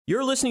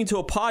You're listening to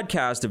a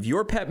podcast of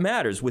Your Pet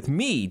Matters with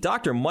me,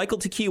 Dr. Michael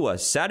Tequila,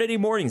 Saturday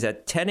mornings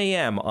at 10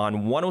 a.m.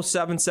 on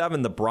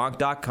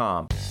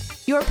 1077thebronc.com.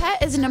 Your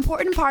pet is an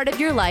important part of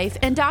your life,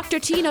 and Dr.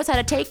 T knows how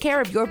to take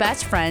care of your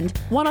best friend.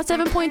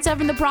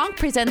 107.7 The Bronc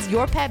presents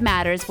Your Pet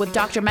Matters with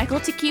Dr. Michael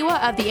Tequila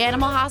of the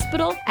Animal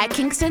Hospital at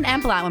Kingston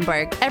and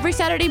Blatwenberg. Every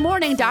Saturday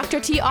morning, Dr.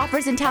 T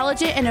offers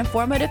intelligent and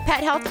informative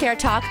pet health care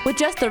talk with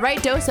just the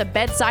right dose of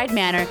bedside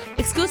manner,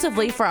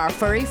 exclusively for our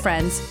furry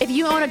friends. If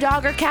you own a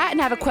dog or cat and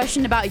have a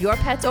question about your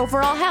pet's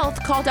overall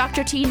health, call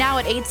Dr. T now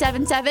at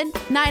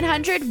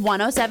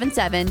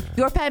 877-900-1077.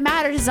 Your Pet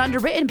Matters is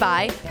underwritten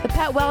by the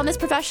pet wellness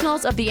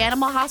professionals of the Animal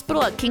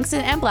Hospital at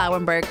Kingston and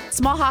Blatwenberg.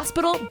 Small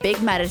hospital,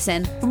 big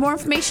medicine. For more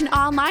information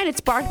online,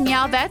 it's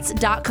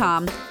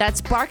barkmeowvets.com.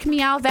 That's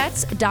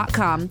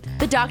barkmeowvets.com.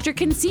 The doctor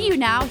can see you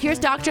now. Here's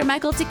Dr.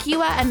 Michael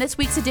Tequila and this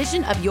week's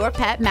edition of Your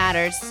Pet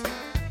Matters.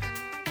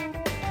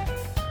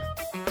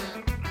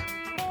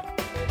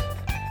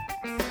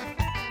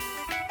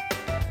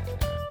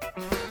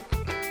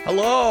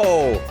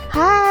 Hello.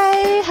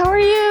 Hi, how are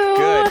you?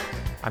 Good.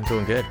 I'm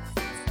doing good.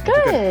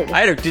 Good.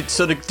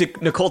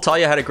 Did Nicole tell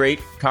you I had a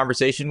great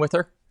conversation with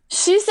her?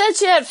 She said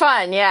she had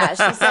fun. Yeah,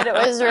 she said it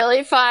was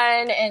really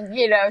fun. And,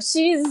 you know,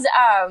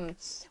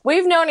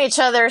 we've known each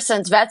other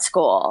since vet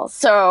school.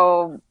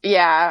 So,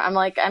 yeah,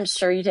 I'm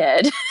sure you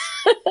did.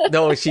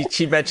 No,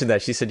 she mentioned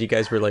that. She said you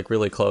guys were like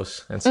really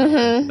close. And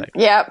so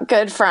Yep,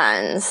 good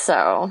friends.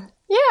 So,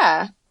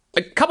 yeah.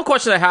 A couple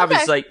questions I have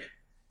is like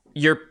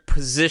your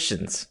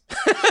positions.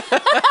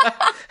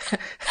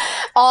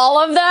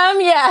 All of them?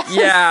 Yes.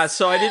 Yeah,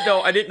 so I didn't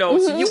know.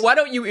 Mm-hmm. So why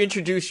don't you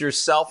introduce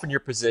yourself and your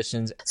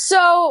positions?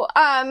 So,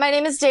 my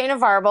name is Dana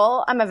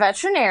Varble. I'm a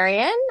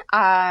veterinarian.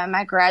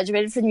 I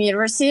graduated from the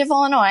University of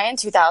Illinois in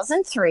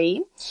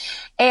 2003.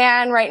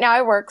 And right now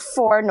I work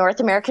for North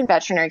American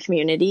Veterinary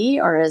Community,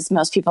 or as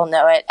most people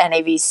know it,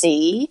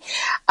 NAVC,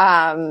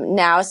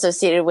 now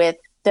associated with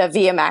the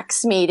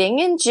VMX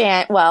meeting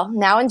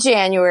now in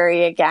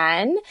January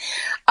again.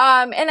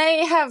 And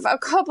I have a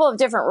couple of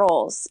different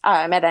roles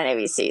at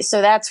NAVC.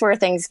 So that's where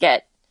things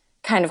get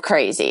kind of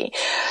crazy.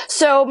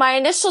 So my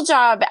initial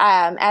job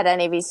at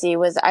NAVC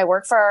was I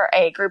work for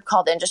a group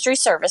called Industry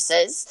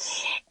Services,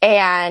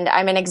 and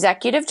I'm an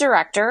executive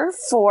director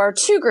for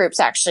two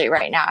groups actually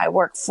right now. I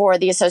work for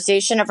the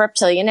Association of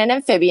Reptilian and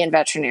Amphibian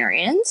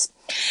Veterinarians,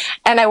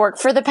 and I work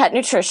for the Pet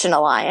Nutrition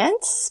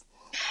Alliance.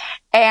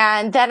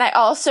 And then I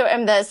also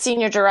am the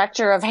senior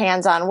director of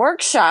hands-on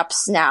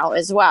workshops now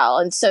as well.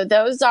 And so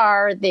those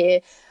are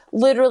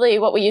literally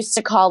what we used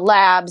to call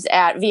labs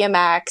at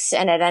VMX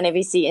and at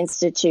NAVC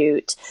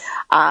Institute.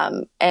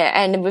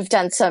 And we've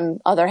done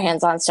some other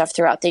hands-on stuff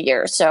throughout the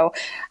year. So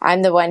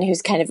I'm the one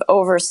who's kind of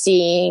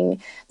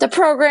overseeing the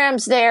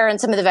programs there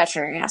and some of the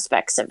veterinary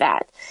aspects of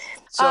that.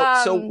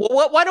 So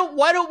why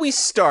don't we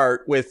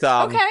start with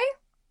Why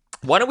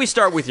don't we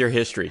start with your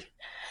history?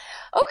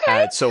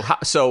 Okay. So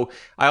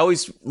I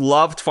always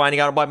loved finding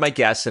out about my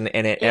guests, and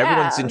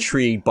everyone's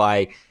intrigued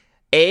by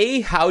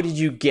how did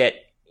you get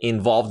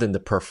involved in the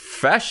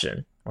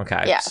profession?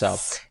 Okay. Yes. So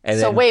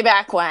way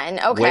back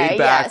when. Okay. Way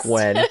back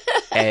when,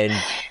 and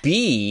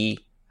B,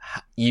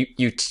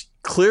 you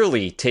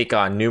clearly take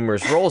on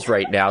numerous roles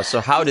right now. So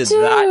how did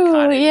that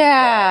kind of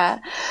evolve?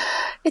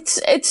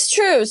 It's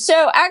true.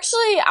 So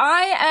actually,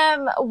 I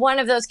am one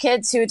of those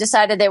kids who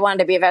decided they wanted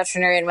to be a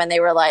veterinarian when they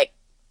were like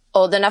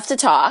old enough to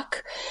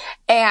talk,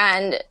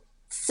 and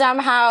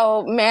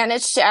somehow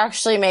managed to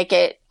actually make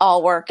it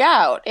all work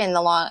out in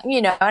the long,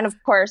 and of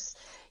course,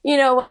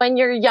 when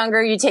you're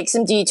younger, you take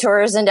some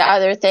detours into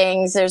other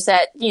things. There's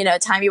that,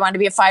 time you wanted to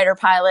be a fighter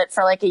pilot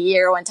for like a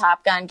year when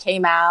Top Gun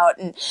came out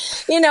and,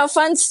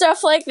 fun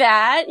stuff like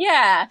that.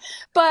 Yeah.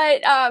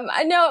 But,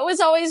 I know it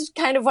was always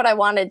kind of what I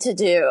wanted to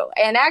do.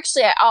 And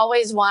actually, I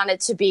always wanted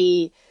to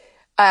be,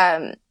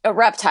 a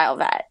reptile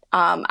vet.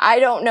 I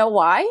don't know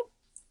why.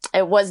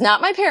 It was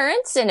not my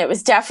parents, and it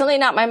was definitely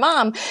not my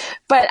mom,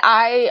 but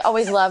I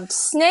always loved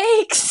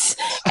snakes,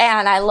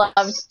 and I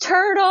loved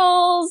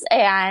turtles,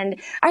 and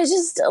I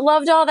just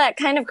loved all that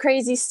kind of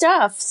crazy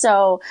stuff.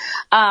 So,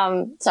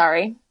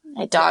 sorry,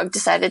 my dog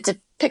decided to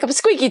pick up a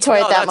squeaky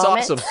toy at that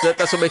moment. That's awesome.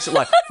 That's what makes it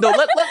live. No,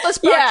 let's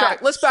backtrack. Yeah.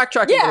 Let's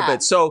backtrack a little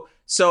bit.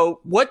 So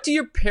what do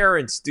your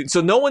parents do?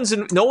 So no one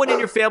in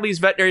your family is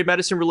veterinary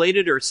medicine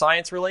related or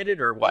science related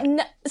or what?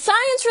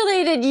 Science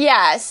related,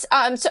 yes.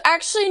 So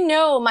actually,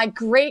 no, my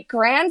great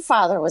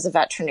grandfather was a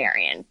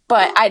veterinarian,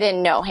 but I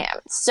didn't know him.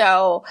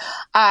 So,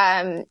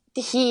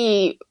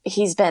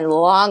 he's been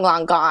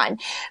long gone,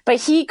 but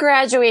he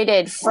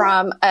graduated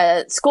from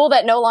a school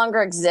that no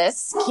longer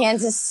exists,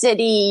 Kansas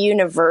City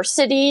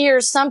University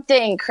or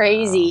something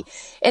crazy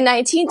in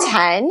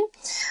 1910.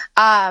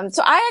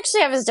 So I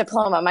actually have his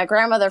diploma. My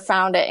grandmother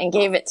found it and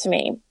gave it to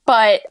me,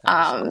 but,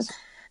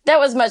 that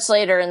was much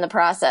later in the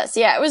process.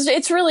 Yeah,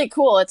 it's really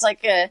cool. It's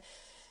like a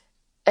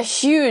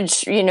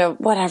huge,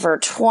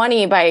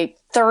 20 by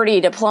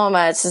 30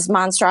 diploma. It's this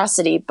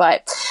monstrosity.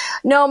 But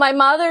no, my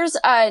mother's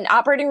an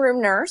operating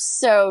room nurse.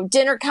 So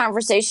dinner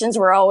conversations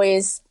were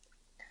always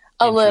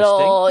a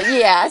little,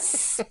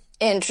 yes.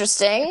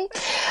 interesting.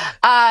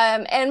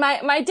 And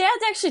my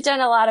dad's actually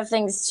done a lot of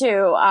things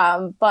too.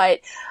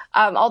 But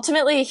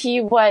ultimately he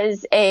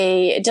was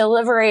a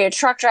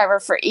truck driver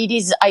for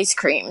Edie's ice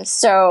cream.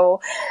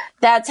 So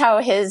that's how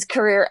his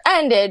career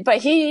ended. But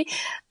he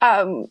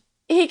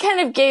kind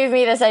of gave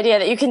me this idea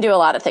that you can do a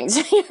lot of things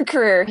in your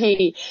career.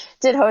 He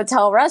did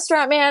hotel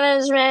restaurant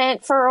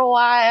management for a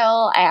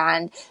while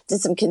and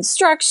did some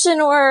construction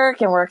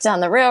work and worked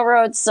on the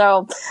railroad.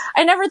 So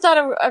I never thought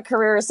of a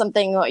career as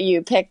something that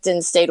you picked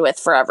and stayed with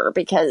forever,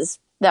 because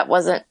that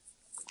wasn't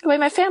the way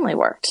my family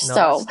worked. No,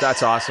 so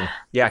that's awesome.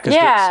 Yeah.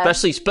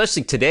 Cause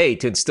especially today,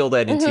 to instill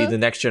that into the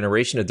next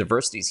generation of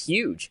diversity is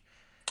huge.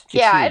 It's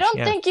huge. I don't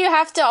think you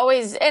have to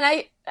always, and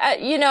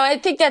I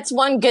think that's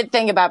one good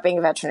thing about being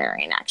a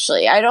veterinarian,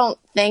 actually. I don't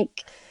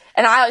think,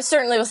 and I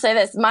certainly will say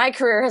this, my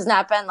career has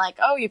not been like,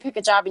 oh, you pick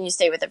a job and you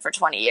stay with it for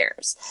 20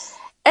 years.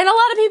 And a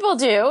lot of people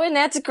do, and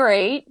that's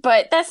great,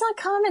 but that's not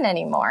common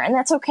anymore, and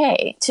that's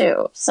okay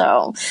too.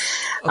 So,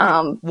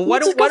 well, why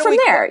don't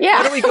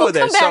we go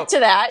there? Come back to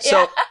that.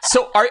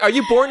 So are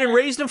you born and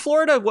raised in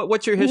Florida?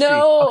 What's your history?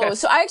 No, okay.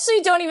 So I actually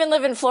don't even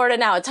live in Florida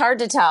now. It's hard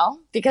to tell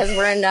because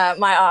we're in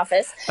my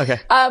office. Okay.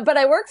 But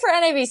I work for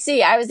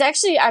NAVC.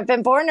 I've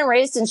been born and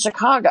raised in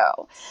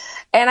Chicago.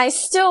 And I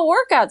still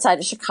work outside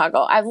of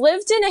Chicago. I've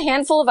lived in a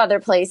handful of other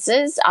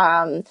places.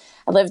 I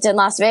lived in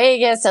Las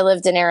Vegas. I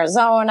lived in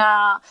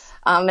Arizona.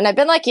 And I've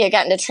been lucky. I've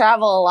gotten to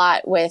travel a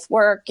lot with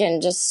work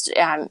and just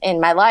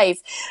in my life.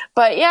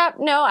 But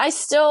I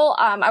still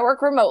I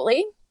work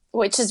remotely,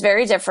 which is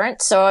very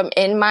different. So I'm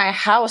in my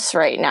house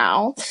right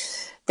now.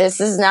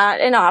 This is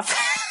not an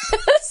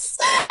office.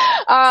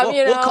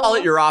 We'll call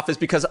it your office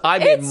because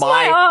I'm in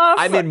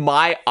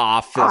my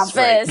office.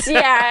 Right?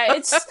 Yeah,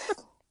 it's.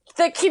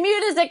 The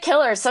commute is a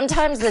killer.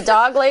 Sometimes the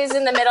dog lays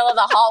in the middle of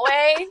the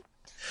hallway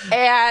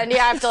and I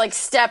have to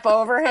step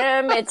over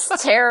him. It's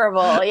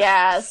terrible.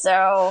 Yeah.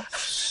 So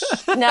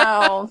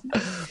no,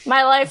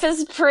 my life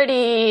is pretty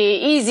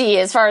easy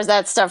as far as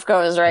that stuff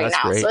goes right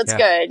now. Great. So it's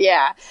good.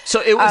 Yeah.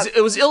 So it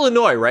was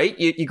Illinois, right?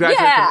 You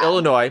graduated from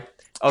Illinois.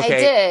 Okay.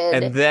 I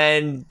did. And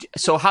then,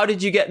 so how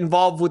did you get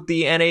involved with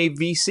the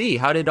NAVC?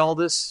 How did all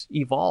this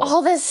evolve?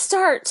 All this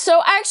start. So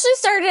I actually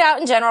started out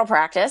in general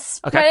practice,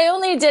 but I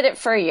only did it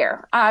for a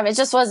year. It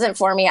just wasn't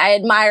for me. I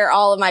admire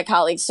all of my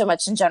colleagues so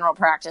much in general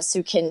practice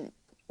who can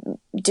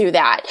do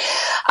that.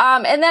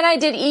 And then I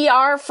did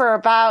ER for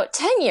about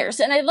 10 years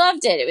and I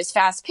loved it. It was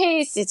fast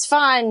paced. It's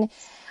fun.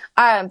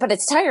 But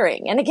it's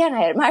tiring. And again,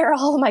 I admire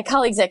all of my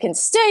colleagues that can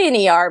stay in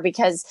ER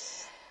because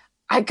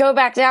I go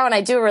back now and I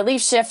do a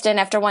relief shift. And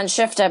after one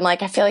shift, I'm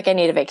like, I feel like I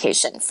need a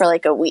vacation for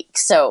a week.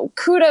 So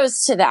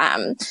kudos to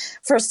them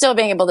for still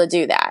being able to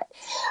do that.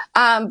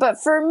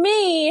 But for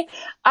me,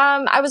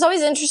 I was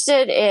always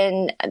interested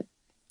in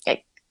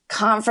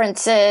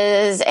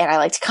conferences and I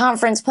liked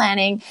conference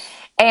planning.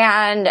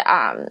 And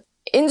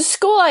in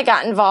school, I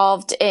got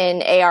involved in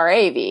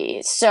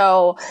ARAV.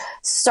 So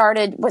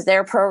was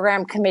their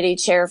program committee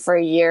chair for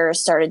a year,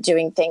 started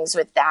doing things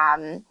with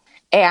them.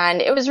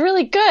 And it was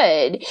really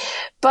good,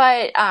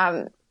 but,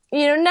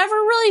 never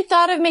really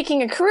thought of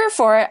making a career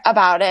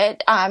about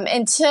it,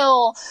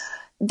 until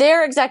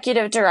their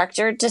executive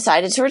director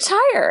decided to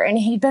retire, and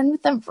he'd been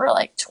with them for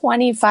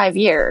 25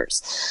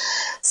 years.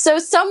 So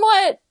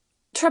somewhat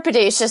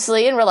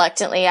trepidatiously and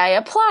reluctantly, I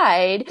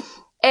applied,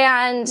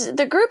 and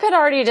the group had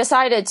already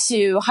decided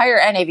to hire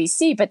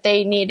NAVC, but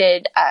they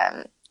needed,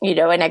 an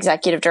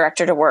executive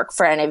director to work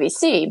for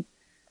NAVC.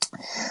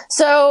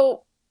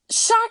 So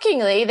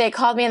shockingly, they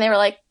called me and they were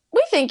like,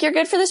 we think you're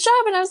good for this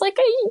job. And I was like,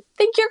 I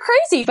think you're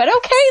crazy, but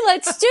okay,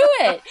 let's do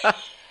it.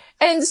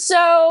 And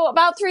so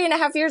about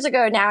 3.5 years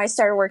ago now, I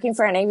started working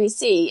for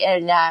NAVC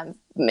and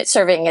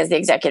serving as the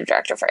executive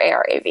director for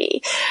ARAV.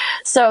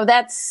 So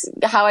that's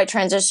how I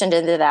transitioned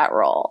into that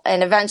role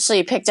and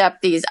eventually picked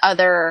up these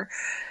other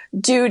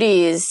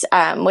duties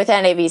with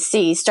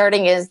NAVC,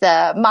 starting as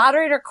the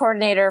moderator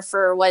coordinator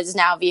for what's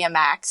now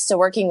VMX. So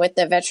working with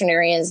the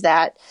veterinarians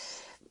that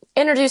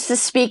introduce the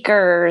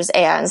speakers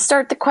and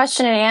start the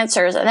question and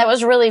answers. And that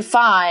was really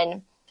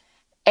fun.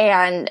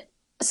 And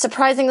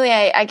surprisingly,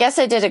 I guess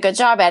I did a good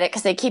job at it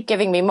because they keep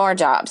giving me more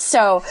jobs.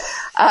 So,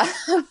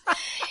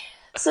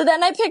 so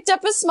then I picked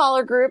up a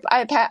smaller group.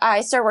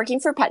 I started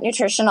working for Pet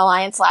Nutrition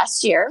Alliance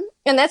last year,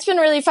 and that's been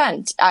really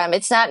fun.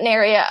 It's not an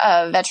area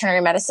of veterinary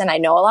medicine I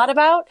know a lot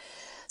about.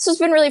 So it's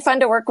been really fun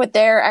to work with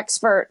their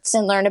experts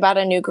and learn about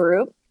a new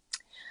group.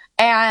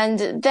 And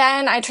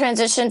then I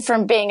transitioned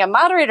from being a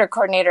moderator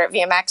coordinator at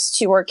VMX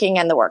to working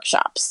in the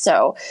workshops.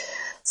 So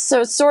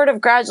sort of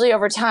gradually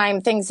over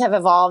time, things have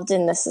evolved,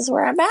 and this is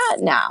where I'm at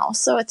now.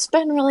 So it's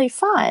been really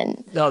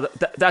fun. No,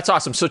 that's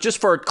awesome. So just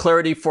for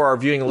clarity for our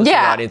viewing and listening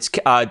audience,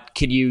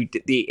 can you,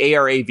 the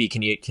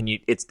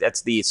ARAV,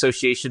 that's the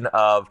Association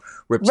of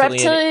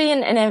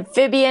Reptilian and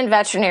Amphibian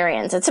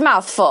Veterinarians. It's a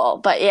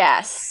mouthful, but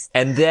yes.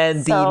 And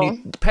then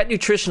the Pet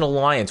Nutrition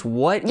Alliance,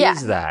 what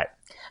is that?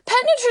 Pet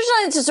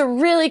Nutrition is just a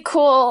really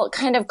cool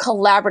kind of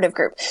collaborative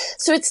group.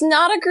 So it's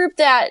not a group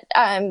that,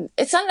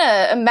 it's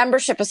not a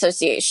membership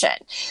association.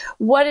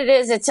 What it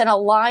is, it's an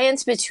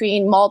alliance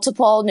between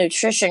multiple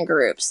nutrition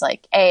groups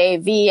like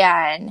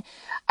AVN,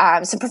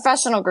 some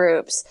professional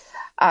groups,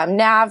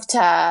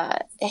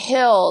 NAVTA,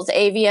 Hills,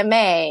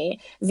 AVMA,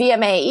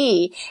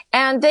 VMAE,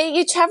 and they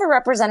each have a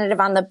representative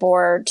on the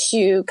board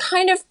to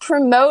kind of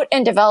promote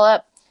and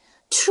develop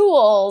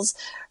tools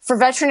for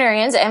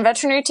veterinarians and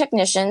veterinary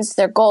technicians.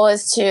 Their goal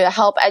is to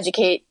help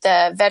educate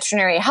the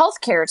veterinary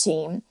healthcare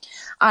team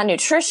on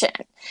nutrition.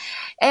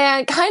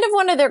 And kind of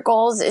one of their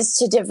goals is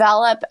to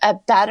develop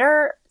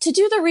to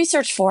do the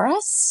research for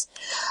us,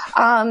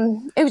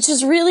 which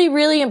is really,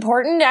 really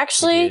important,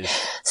 actually.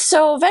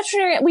 So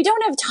we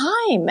don't have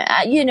time,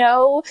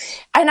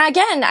 and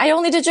again, I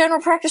only did general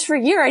practice for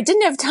a year. I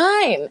didn't have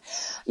time.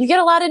 You get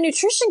a lot of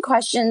nutrition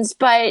questions,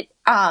 but,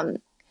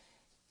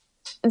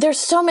 there's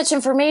so much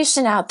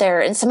information out there,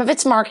 and some of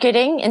it's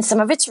marketing, and some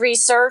of it's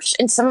research,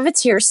 and some of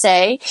it's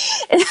hearsay,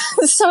 and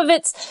some of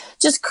it's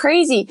just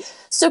crazy.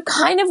 So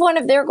kind of one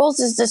of their goals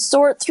is to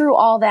sort through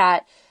all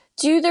that,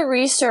 do the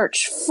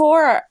research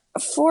for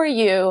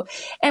you,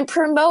 and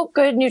promote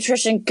good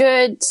nutrition,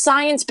 good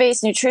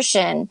science-based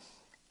nutrition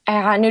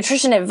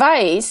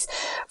advice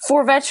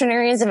for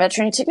veterinarians and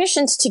veterinary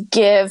technicians to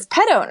give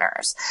pet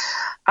owners.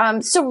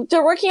 So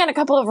they're working on a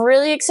couple of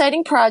really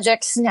exciting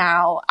projects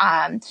now,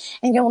 and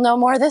you'll know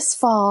more this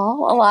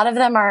fall. A lot of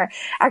them are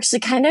actually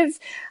kind of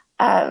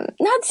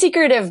not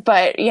secretive,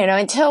 but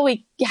until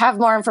we have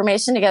more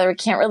information together, we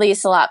can't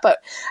release a lot. But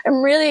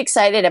I'm really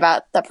excited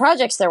about the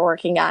projects they're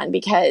working on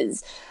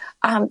because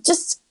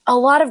just a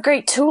lot of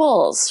great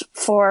tools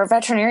for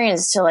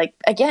veterinarians to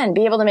again,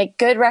 be able to make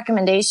good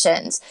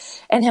recommendations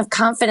and have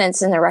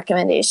confidence in their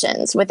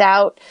recommendations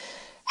without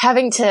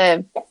having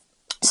to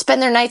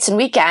spend their nights and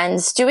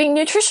weekends doing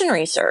nutrition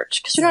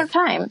research because we don't have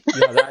time.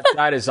 Yeah,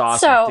 that is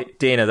awesome. So,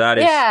 Dana, that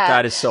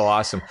is so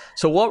awesome.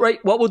 So what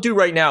we'll do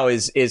right now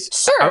is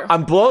sure.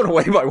 I'm blown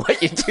away by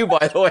what you do,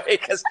 by the way,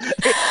 because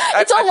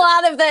it's a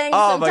lot of things.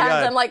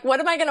 Sometimes I'm like, what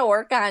am I going to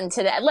work on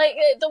today?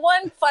 The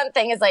one fun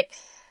thing is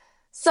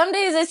some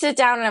days I sit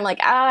down and I'm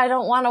like, I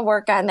don't want to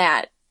work on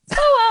that.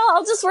 Oh, well,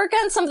 I'll just work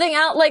on something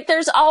else.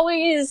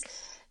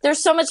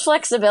 There's so much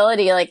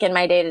flexibility in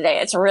my day to day.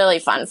 It's really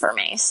fun for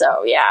me.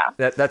 So yeah.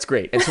 That's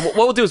great. And so what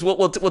we'll do is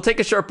we'll take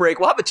a short break.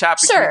 We'll have a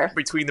chat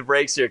between the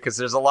breaks here because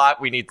there's a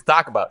lot we need to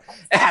talk about.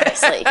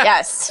 Obviously,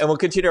 yes. And we'll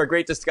continue our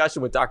great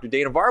discussion with Dr.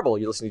 Dana Varble.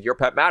 You're listening to Your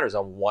Pet Matters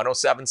on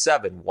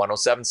 1077,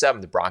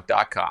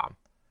 thebronc.com.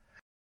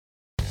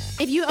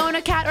 If you own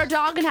a cat or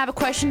dog and have a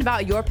question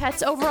about your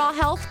pet's overall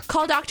health,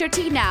 call Dr.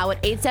 T now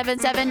at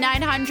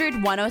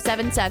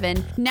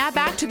 877-900-1077. Now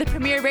back to the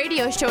premier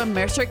radio show in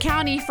Mercer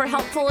County for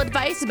helpful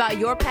advice about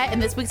your pet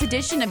in this week's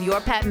edition of Your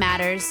Pet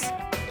Matters.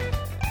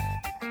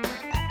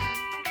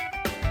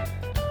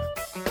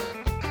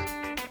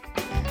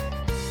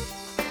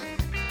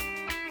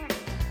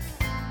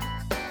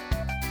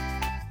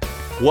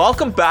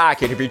 Welcome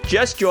back, and if you're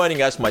just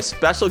joining us, my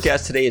special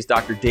guest today is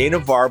Dr. Dana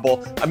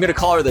Varble. I'm going to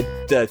call her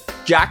the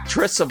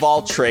Jack-tress of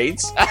all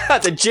trades.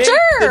 the Jane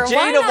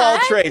of all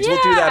trades. Yeah.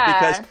 We'll do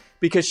that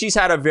because she's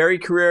had a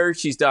varied career.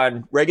 She's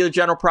done regular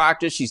general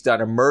practice, she's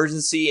done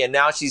emergency, and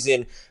now she's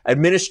in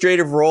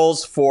administrative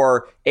roles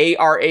for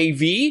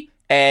ARAV.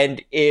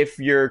 And if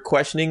you're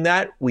questioning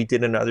that, we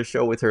did another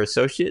show with her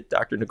associate,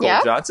 Dr. Nicole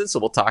Johnson, so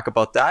we'll talk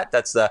about that.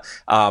 That's the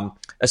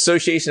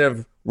Association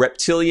of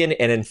Reptilian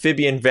and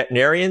Amphibian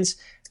Veterinarians.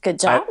 Good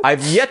job.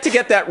 I've yet to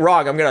get that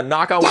wrong. I'm going to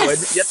knock on wood.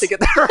 Yet to get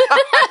that wrong.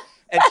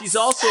 And she's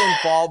also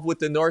involved with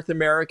the North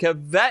America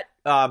Vet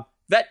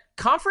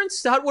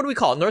Conference. What do we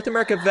call it? North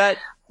America Vet.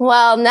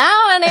 Well,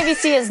 now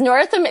NAVC is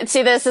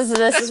See, this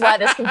is why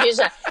this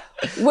confusion.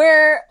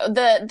 We're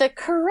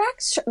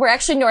we're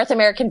actually North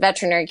American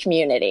Veterinary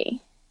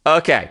Community.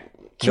 Okay.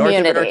 North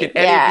American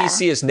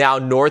NAVC is now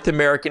North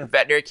American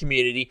Veterinary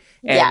Community.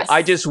 And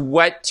I just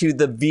went to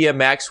the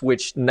VMX,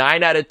 which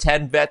 9 out of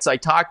 10 vets I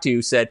talked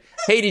to said,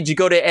 hey, did you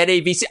go to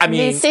NAVC? I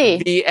mean,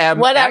 VMX.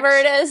 Whatever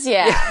it is,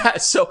 yeah.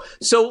 So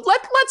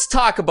let's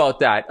talk about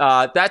that.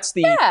 That's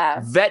the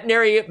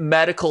Veterinary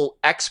Medical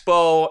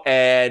Expo,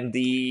 and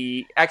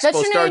the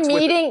expo starts with...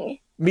 Meeting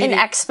and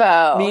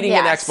expo. Meeting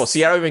and expo.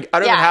 See, I don't even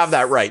have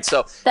that right.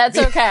 So that's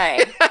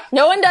okay.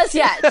 No one does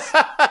yet.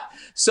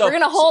 So we're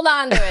going to hold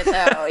on to it,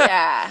 though.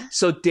 Yeah.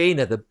 So,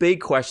 Dana, the big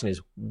question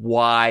is,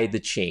 why the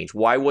change?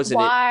 Why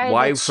wasn't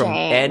why from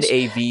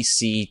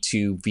NAVC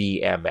to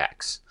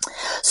VMX?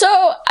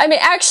 So, I mean,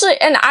 actually,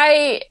 and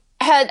I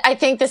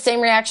think the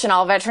same reaction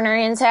all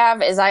veterinarians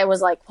have is I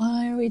was like,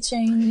 why are we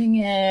changing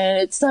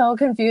it? It's so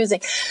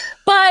confusing.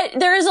 But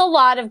there's a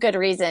lot of good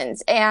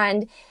reasons.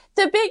 And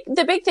the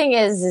big thing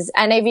is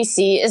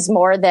NAVC is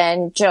more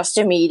than just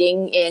a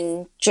meeting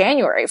in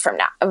January from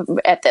now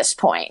at this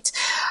point.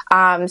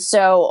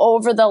 So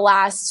I've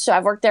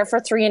worked there for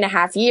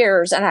 3.5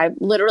 years, and I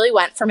literally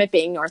went from it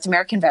being North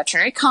American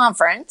Veterinary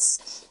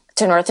Conference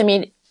to North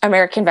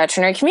American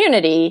Veterinary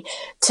Community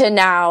to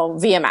now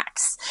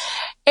VMX.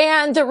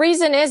 And the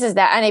reason is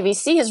that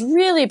NAVC has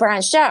really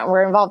branched out, and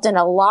we're involved in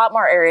a lot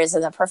more areas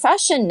of the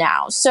profession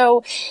now.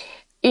 So,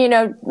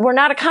 we're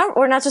not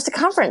just a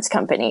conference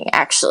company,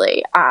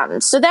 actually.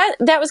 So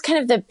that was kind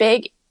of the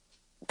big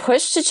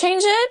push to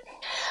change it.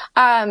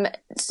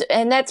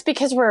 And that's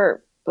because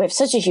we have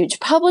such a huge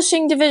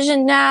publishing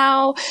division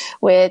now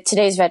with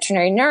Today's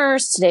Veterinary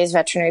Nurse, Today's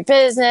Veterinary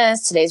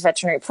Business, Today's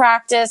Veterinary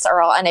Practice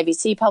are all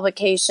NAVC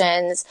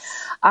publications.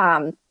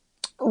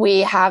 We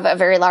have a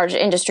very large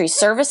industry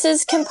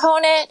services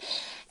component,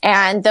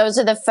 and those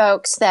are the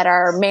folks that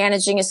are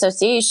managing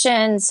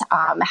associations,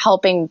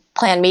 helping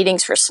plan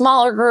meetings for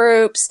smaller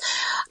groups.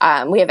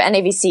 We have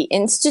NAVC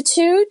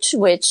Institute,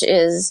 which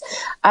is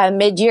a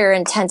mid-year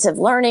intensive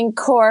learning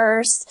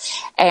course.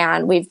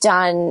 And we've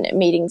done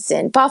meetings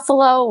in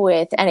Buffalo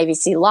with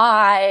NAVC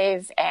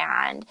Live,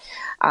 and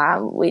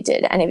we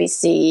did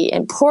NAVC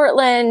in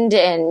Portland,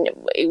 and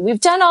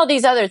we've done all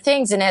these other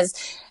things. And as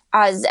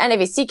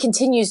NAVC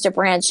continues to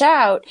branch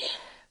out,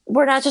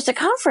 we're not just a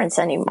conference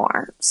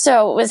anymore.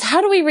 So it was,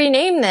 how do we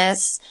rename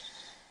this?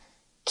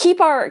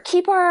 Keep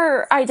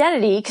our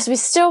identity, because we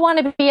still want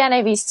to be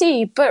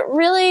NAVC, but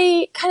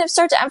really kind of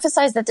start to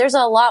emphasize that there's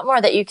a lot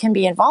more that you can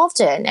be involved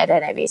in at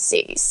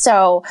NAVC.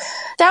 So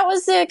that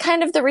was the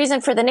kind of the reason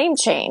for the name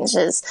change,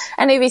 is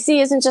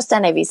NAVC isn't just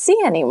NAVC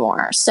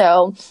anymore.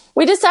 So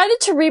we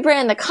decided to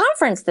rebrand the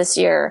conference this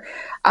year,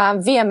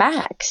 via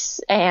Max.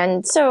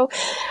 And so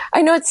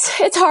I know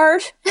it's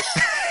hard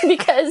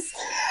because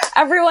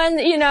everyone,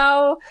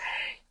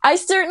 I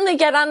certainly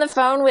get on the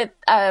phone with,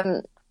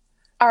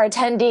 our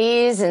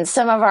attendees and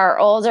some of our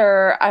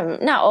older,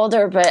 not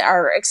older, but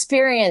our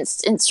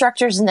experienced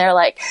instructors. And they're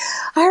like,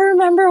 I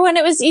remember when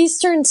it was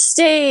Eastern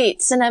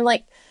States. And I'm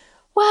like,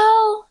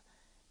 well,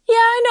 yeah,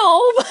 I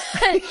know,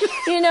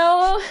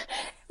 but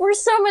we're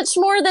so much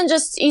more than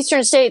just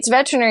Eastern States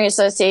Veterinary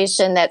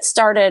Association that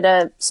started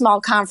a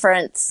small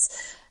conference,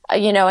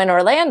 in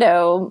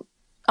Orlando.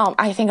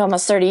 I think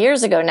almost 30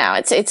 years ago now.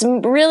 It's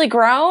really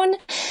grown.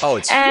 Oh,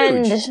 it's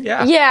huge.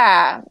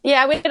 Yeah.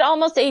 We had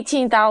almost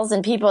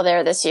 18,000 people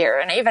there this year.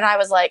 And even I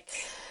was like,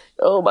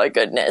 oh my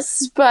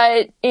goodness.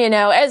 But,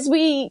 as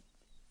we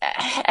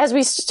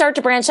start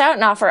to branch out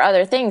and offer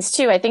other things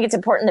too, I think it's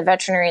important that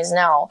veterinarians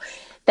know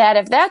that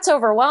if that's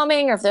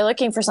overwhelming, or if they're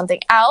looking for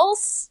something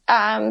else,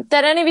 that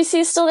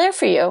NAVC is still there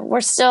for you. We're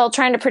still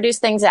trying to produce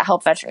things that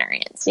help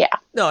veterinarians. Yeah.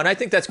 No, and I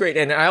think that's great.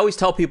 And I always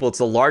tell people it's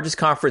the largest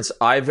conference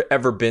I've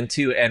ever been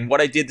to. And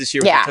what I did this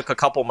year was I took a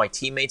couple of my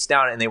teammates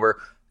down, and they were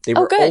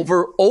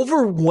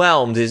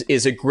overwhelmed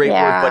is a great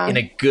word, but in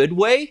a good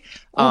way.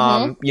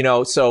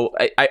 So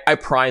I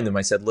primed them.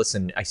 I said,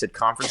 listen,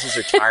 conferences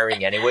are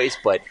tiring anyways,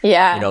 but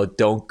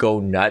don't go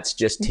nuts.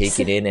 Just take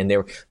it in. And they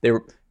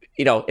were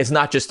it's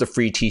not just the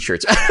free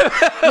T-shirts.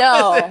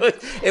 No,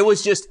 it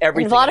was just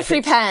everything. A lot of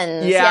free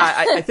pens. Yeah,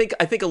 I think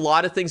a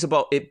lot of things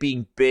about it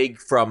being big.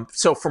 From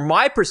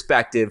my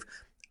perspective,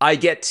 I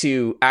get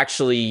to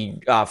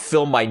actually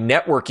fill my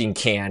networking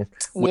can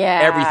with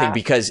everything,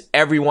 because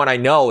everyone I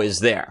know is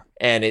there.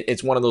 And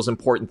it's one of those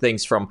important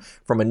things from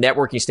a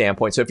networking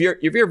standpoint. So if you're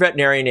a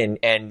veterinarian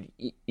and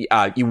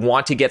you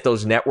want to get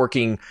those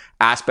networking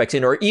aspects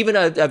in, or even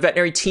a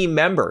veterinary team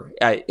member,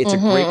 it's a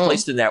great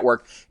place to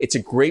network. It's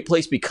a great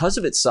place because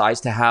of its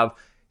size to have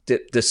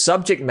the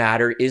subject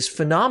matter is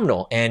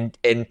phenomenal, and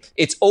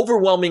it's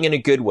overwhelming in a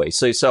good way.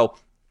 So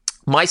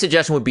my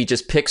suggestion would be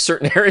just pick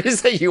certain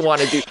areas that you want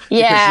to do,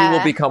 because you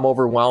will become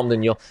overwhelmed,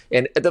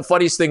 and the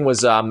funniest thing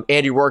was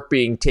Andy Rourke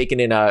being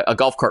taken in a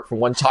golf cart from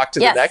one talk to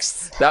the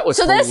next. That was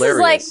hilarious.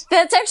 This is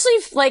that's actually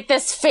like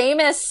this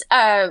famous,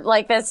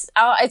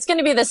 it's going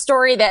to be the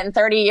story that in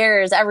 30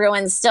 years,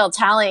 everyone's still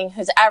telling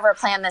who's ever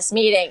planned this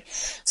meeting.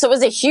 So it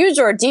was a huge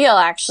ordeal,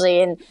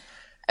 actually. And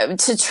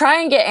to try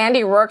and get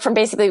Andy Rourke from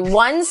basically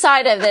one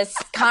side of this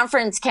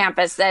conference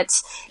campus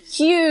that's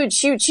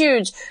huge,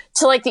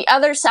 to like the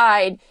other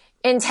side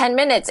in 10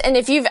 minutes. And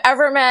if you've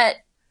ever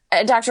met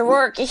Dr.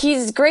 Rourke,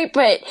 he's great,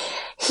 but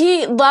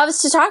he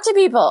loves to talk to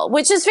people,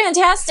 which is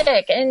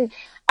fantastic. And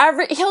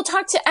he'll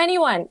talk to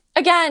anyone.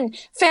 Again,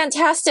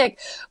 fantastic.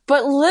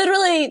 But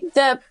literally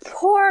the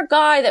poor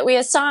guy that we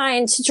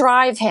assigned to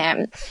drive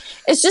him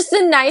is just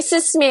the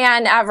nicest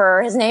man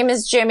ever. His name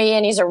is Jimmy,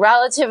 and he's a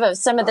relative of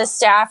some of the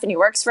staff, and he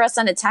works for us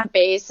on a temp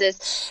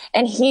basis.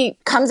 And he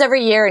comes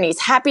every year, and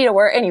he's happy to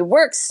work, and he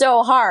works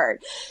so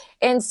hard.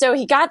 And so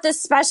he got this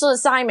special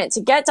assignment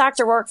to get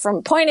Dr. Rourke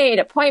from point A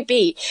to point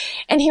B.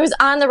 And he was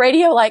on the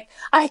radio like,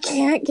 I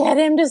can't get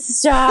him to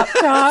stop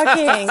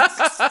talking.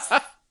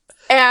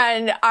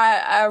 And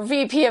our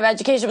VP of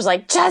education was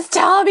like, just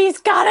tell him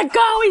he's gotta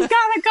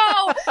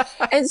go.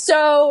 And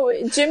so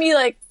Jimmy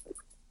like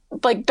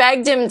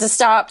begged him to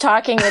stop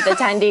talking with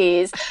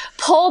attendees,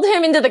 pulled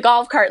him into the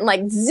golf cart and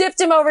like zipped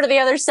him over to the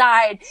other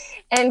side,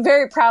 and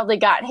very proudly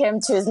got him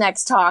to his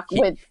next talk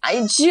with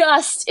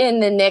just in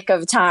the nick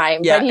of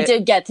time. But he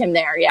did get him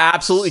there. Yeah,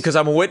 absolutely. Because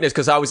I'm a witness,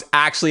 because I was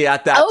actually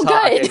at that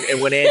talk.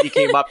 And when Andy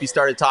came up, he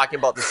started talking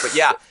about this. But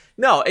yeah,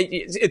 no,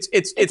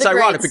 it's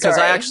ironic because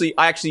I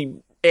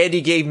actually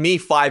Andy gave me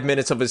 5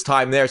 minutes of his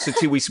time there. So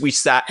too, we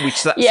sat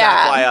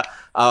by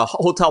a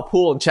hotel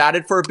pool and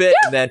chatted for a bit,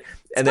 and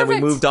then we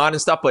moved on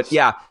and stuff. But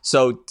yeah,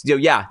 so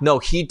no,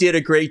 he did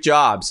a great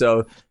job.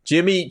 So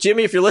Jimmy,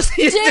 if you're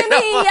listening, you did a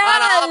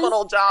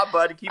phenomenal job,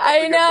 bud. Keep up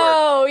the good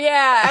work.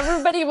 Yeah,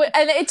 everybody,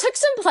 and it took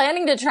some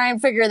planning to try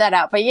and figure that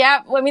out. But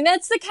yeah, I mean,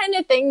 that's the kind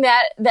of thing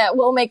that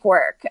will make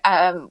work.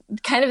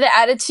 Kind of the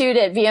attitude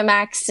at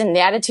VMX and the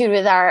attitude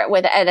at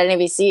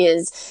NAVC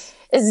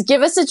is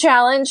give us a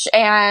challenge,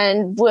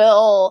 and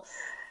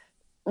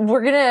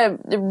we're going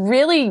to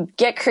really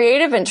get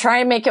creative and try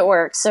and make it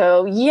work.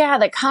 So yeah,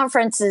 the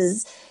conference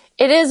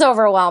it is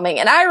overwhelming.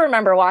 And I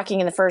remember walking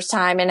in the first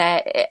time, and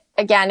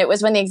it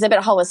was when the exhibit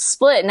hall was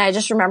split. And I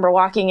just remember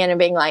walking in and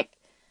being like,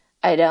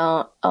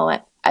 wow,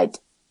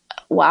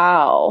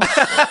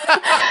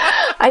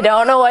 I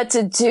don't know what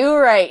to do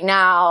right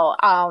now.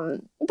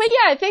 But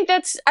yeah, I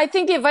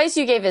think the advice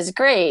you gave is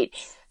great.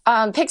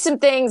 Pick some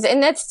things.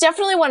 And that's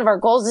definitely one of our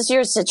goals this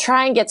year, is to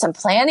try and get some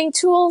planning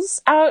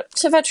tools out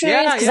to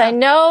veterinarians. Cause I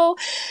know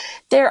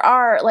there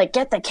are, like,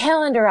 get the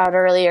calendar out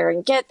earlier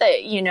and get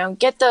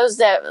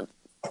the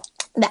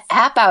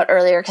app out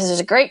earlier, because there's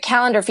a great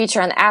calendar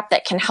feature on the app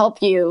that can help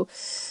you.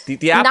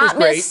 The app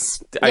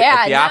was great.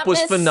 The app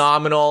was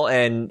phenomenal,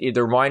 and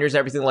the reminders,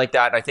 everything like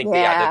that. I think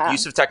the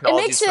use of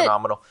technology is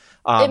phenomenal.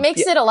 It makes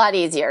it a lot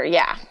easier.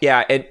 Yeah.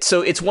 Yeah. And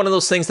so it's one of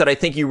those things that I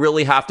think you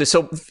really have to.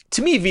 So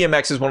to me,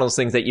 VMX is one of those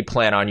things that you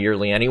plan on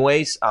yearly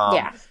anyways.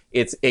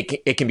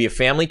 It can be a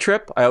family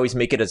trip. I always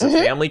make it as a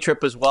family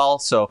trip as well.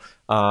 So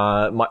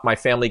my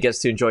family gets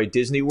to enjoy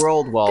Disney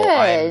World while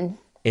I'm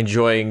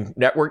enjoying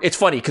network. It's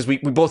funny because we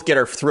both get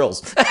our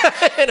thrills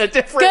in a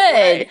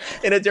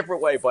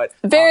different way, but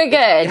very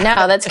good.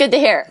 No, that's good to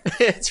hear.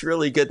 It's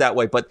really good that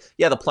way. But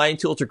yeah, the planning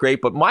tools are great.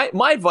 But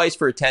my advice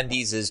for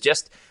attendees is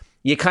just,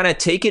 you kind of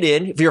take it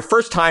in. If you're a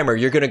first timer,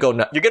 you're going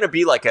to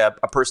be like a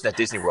person at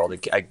Disney World.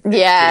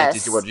 Yes.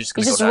 Disney World, you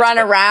just run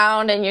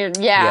around and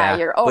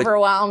you're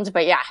overwhelmed,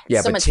 but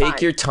so much fun.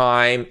 Take your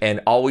time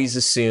and always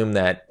assume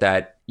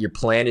that your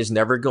plan is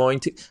never going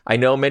to. I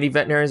know many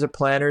veterinarians are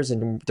planners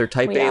and they're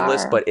type A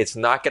lists, but it's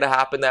not going to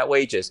happen that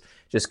way. Just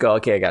go,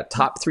 okay, I got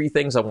top 3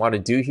 things I want to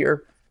do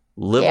here.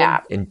 Live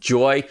them,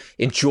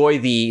 enjoy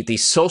the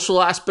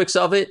social aspects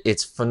of it.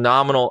 It's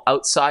phenomenal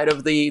outside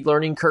of the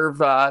learning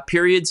curve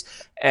periods,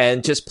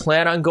 and just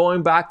plan on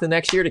going back the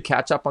next year to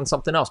catch up on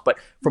something else. But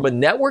from a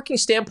networking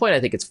standpoint, I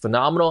think it's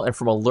phenomenal. And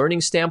from a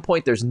learning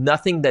standpoint, there's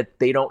nothing that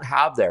they don't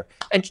have there.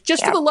 And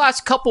just for the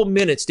last couple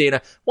minutes,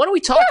 Dana, why don't we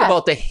talk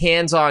about the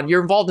hands-on?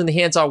 You're involved in the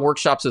hands-on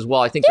workshops as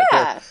well. I think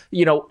that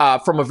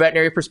from a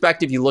veterinary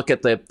perspective, you look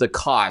at the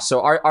cost.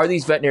 So are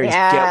these veterinarians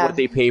get what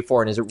they pay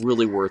for, and is it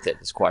really worth it?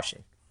 This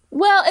question.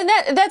 Well,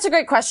 and that's a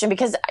great question,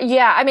 because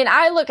I mean,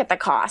 I look at the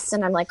costs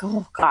and I'm like,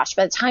 oh gosh,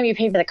 by the time you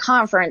pay for the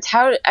conference,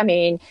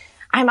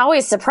 I'm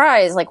always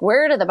surprised, like,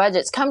 where do the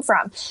budgets come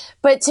from?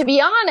 But to be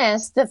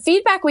honest, the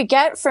feedback we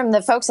get from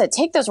the folks that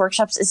take those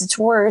workshops is it's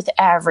worth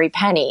every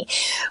penny.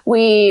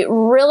 We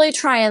really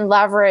try and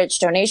leverage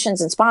donations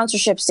and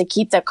sponsorships to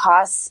keep the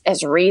costs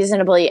as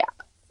reasonable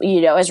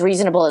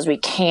as we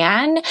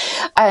can.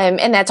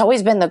 And that's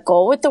always been the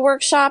goal with the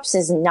workshops,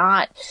 is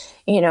not,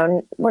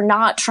 we're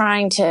not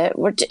trying to,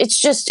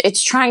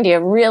 it's trying to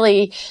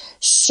really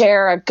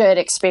share a good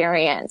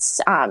experience,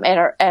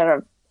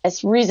 at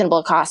as reasonable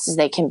a cost as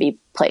they can be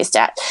placed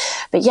at.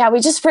 But yeah, we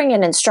just bring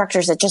in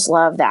instructors that just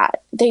love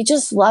that. They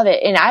just love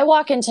it. And I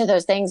walk into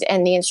those things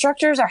and the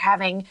instructors are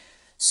having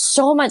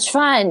so much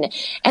fun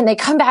and they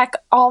come back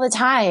all the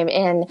time.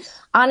 And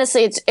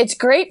honestly, it's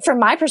great from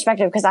my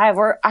perspective, because I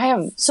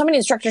have so many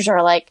instructors who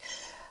are like,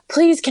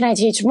 please, can I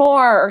teach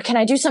more, or can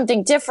I do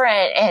something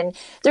different? And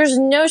there's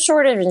no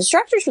shortage of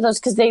instructors for those,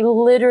 because they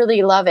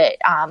literally love it.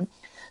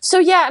 So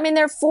yeah, I mean,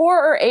 they're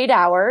 4 or 8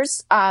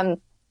 hours.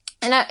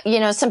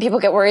 And some people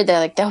get worried. They're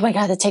like, oh my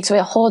God, that takes away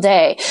a whole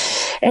day.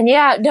 And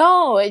yeah,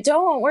 no,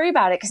 don't worry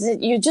about it, because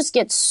you just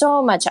get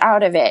so much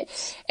out of it.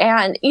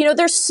 And,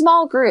 there's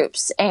small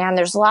groups and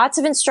there's lots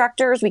of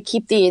instructors. We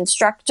keep the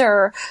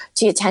instructor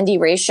to attendee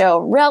ratio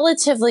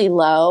relatively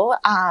low.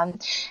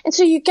 And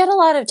so you get a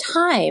lot of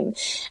time,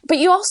 but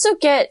you also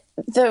get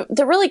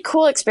the really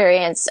cool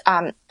experience,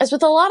 is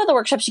with a lot of the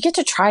workshops, you get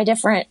to try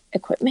different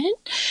equipment.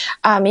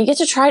 You get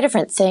to try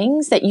different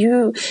things that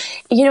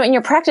in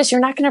your practice, you're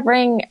not going to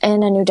bring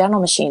in a new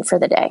dental machine for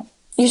the day.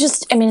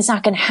 It's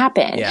not going to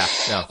happen. Yeah,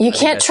 no, you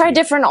can't try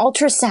different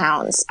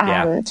ultrasounds.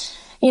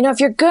 If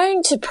you're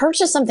going to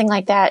purchase something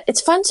like that, it's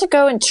fun to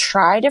go and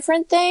try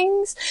different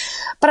things.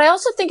 But I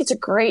also think it's a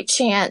great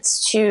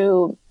chance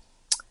to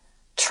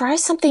try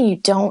something you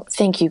don't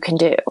think you can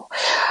do.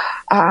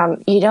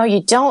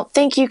 You don't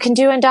think you can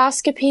do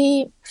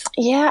endoscopy.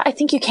 Yeah, I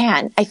think you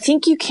can.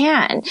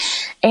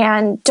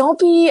 And don't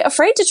be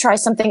afraid to try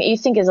something that you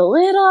think is a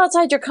little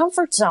outside your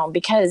comfort zone,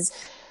 because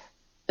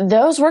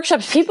those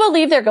workshops, people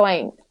leave there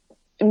going,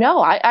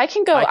 no, I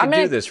can go. I'm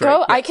going to this, go. Right?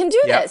 Yep. I can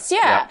do this.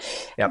 Yeah.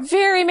 Yep.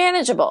 Very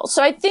manageable.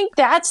 So I think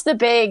that's the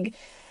big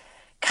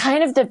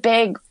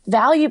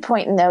value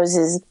point in those,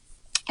 is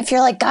if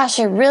you're like, gosh,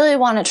 I really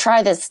want to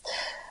try this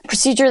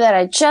procedure that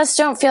I just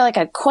don't feel like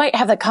I quite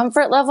have the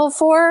comfort level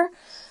for,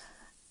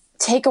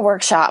 take a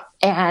workshop.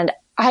 And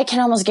I can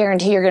almost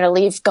guarantee you're going to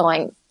leave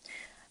going,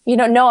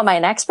 no, am I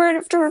an expert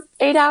after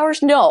 8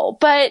 hours? No,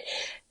 but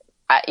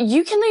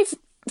you can leave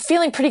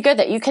feeling pretty good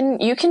that you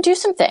can do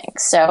some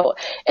things. So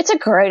it's a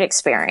great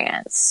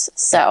experience.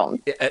 So,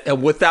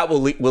 and with that,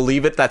 we'll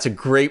leave it. That's a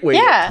great way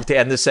to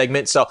end this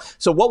segment. So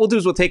what we'll do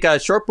is we'll take a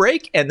short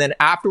break, and then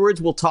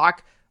afterwards we'll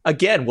talk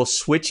again. We'll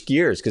switch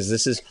gears because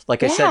this is,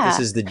 like I said, this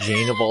is the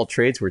Jane of all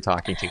trades we're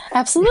talking to.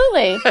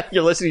 Absolutely.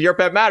 You're listening to Your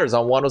Pet Matters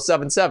on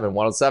 107.7,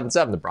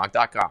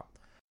 107.7thebronc.com.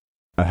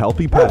 A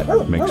healthy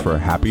pet makes for a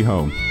happy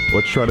home.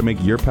 Let's try to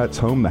make your pet's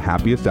home the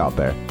happiest out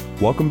there.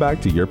 Welcome back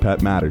to Your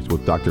Pet Matters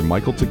with Dr.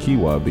 Michael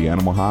Tekiwa of the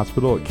Animal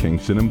Hospital at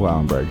Kingston and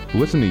Blauenberg.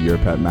 Listen to Your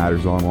Pet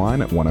Matters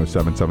online at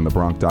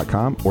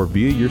 1077thebronc.com or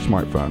via your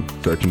smartphone.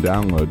 Search and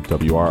download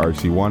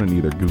WRRC1 in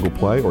either Google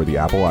Play or the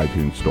Apple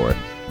iTunes Store.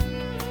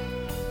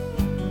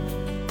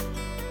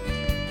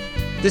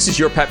 This is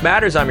Your Pet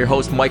Matters. I'm your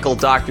host, Michael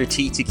Dr.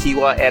 T.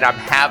 Tekiwa, and I'm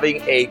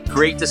having a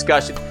great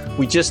discussion.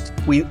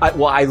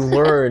 I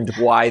learned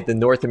why the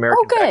North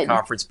American Pet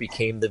Conference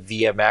became the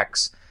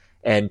VMX,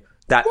 and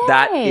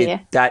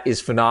that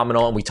is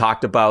phenomenal. And we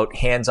talked about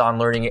hands-on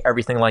learning,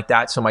 everything like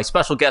that. So my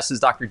special guest is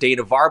Dr.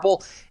 Dana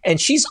Varble, and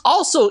she's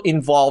also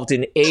involved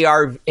in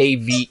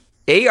ARAV,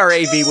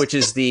 which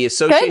is the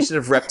Association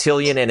of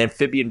Reptilian and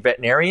Amphibian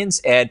Veterinarians.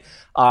 And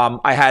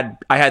I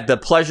had the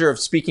pleasure of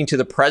speaking to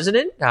the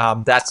president.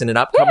 That's in an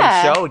upcoming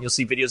show, and you'll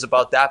see videos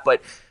about that.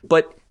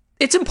 But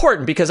it's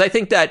important because I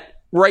think that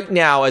right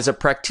now, as a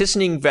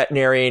practicing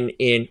veterinarian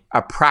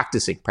a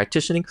practicing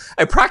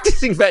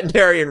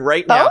veterinarian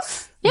right now,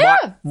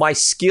 my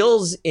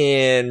skills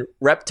in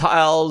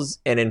reptiles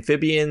and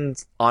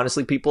amphibians,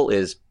 honestly, people,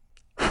 is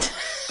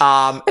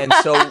and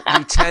so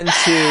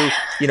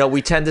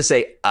we tend to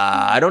say,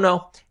 I don't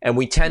know. And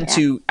we tend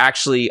to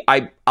actually,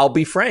 I'll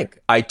be frank,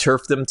 I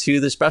turf them to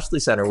the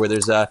specialty center where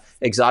there's a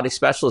exotic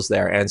specialist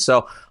there. And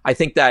so I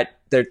think that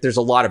there's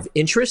a lot of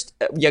interest.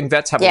 Young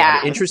vets have a lot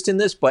of interest in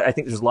this, but I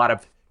think there's a lot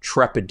of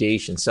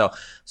trepidation. So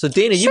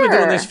Dana, you've been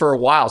doing this for a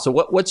while. So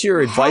what's your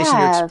advice and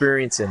your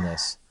experience in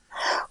this?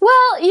 Well,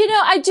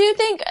 I do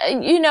think,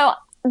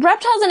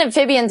 reptiles and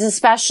amphibians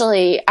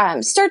especially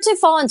start to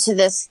fall into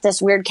this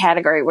weird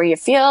category where you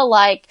feel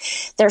like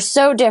they're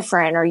so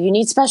different or you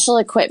need special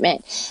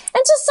equipment.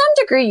 And to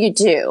some degree you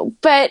do.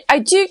 But I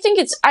do think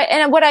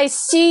and what I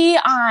see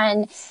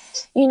on,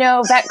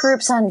 vet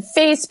groups on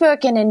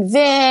Facebook and in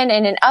VIN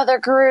and in other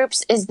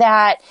groups is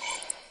that,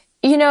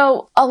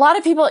 a lot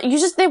of people,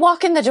 they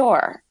walk in the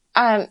door.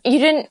 They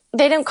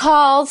didn't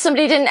call,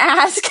 somebody didn't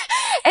ask,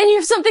 and you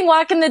have something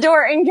walk in the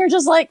door and you're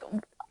just like,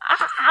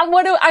 I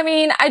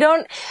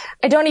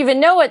don't even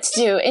know what to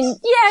do. And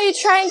you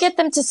try and get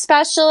them to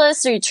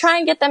specialists or you try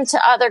and get them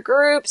to other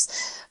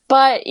groups,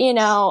 but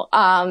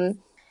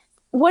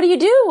what do you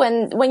do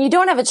when you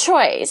don't have a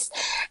choice?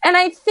 And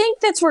I think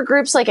that's where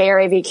groups like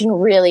ARAV can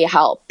really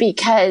help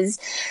because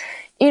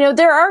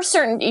there are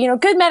certain,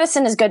 good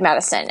medicine is good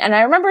medicine. And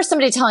I remember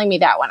somebody telling me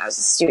that when I was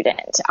a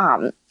student,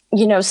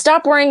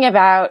 stop worrying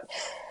about,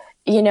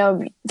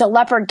 the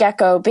leopard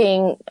gecko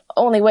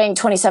only weighing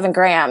 27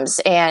 grams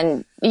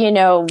and,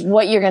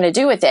 what you're going to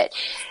do with it.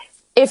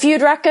 If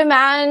you'd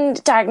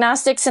recommend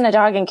diagnostics in a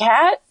dog and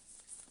cat,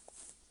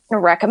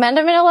 recommend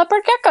them in a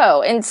leopard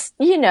gecko. And,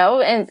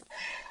 and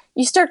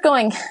you start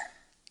going,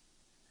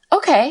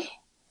 okay.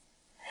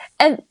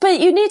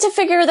 But you need to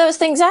figure those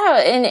things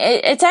out. And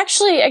it's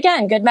actually,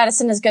 again, good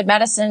medicine is good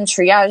medicine.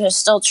 Triage is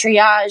still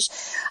triage.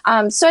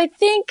 So I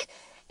think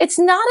it's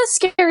not as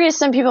scary as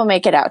some people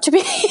make it out to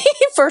be,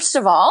 first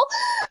of all.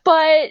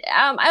 But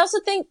I also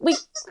think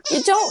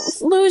you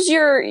don't lose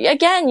your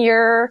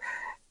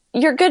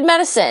good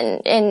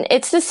medicine. And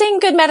it's the same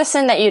good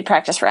medicine that you'd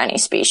practice for any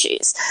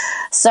species.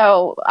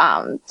 So,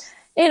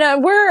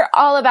 we're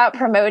all about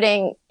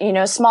promoting,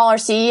 smaller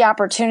CE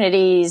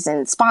opportunities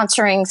and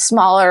sponsoring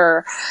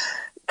smaller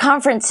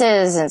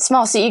conferences and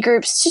small CE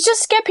groups to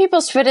just get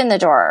people's foot in the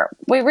door.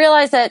 We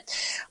realize that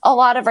a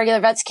lot of regular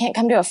vets can't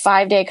come to a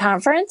 5-day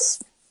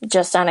conference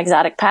just on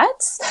exotic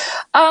pets.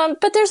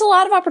 But there's a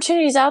lot of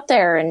opportunities out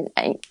there and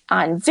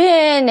on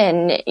VIN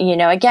and,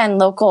 again,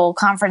 local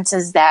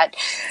conferences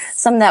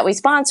some that we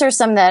sponsor,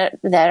 some that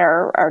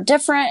are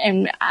different.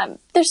 And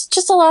there's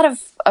just a lot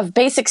of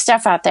basic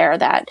stuff out there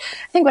that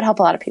I think would help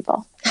a lot of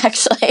people,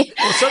 actually.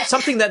 Well,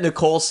 something that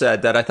Nicole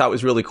said that I thought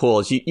was really cool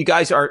is you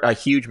guys aren't a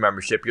huge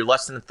membership. You're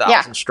less than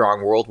 1,000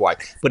 strong worldwide,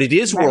 but it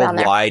is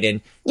worldwide.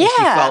 And she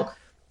felt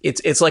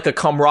it's like a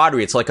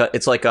camaraderie. It's like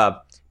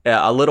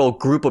a little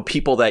group of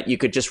people that you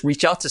could just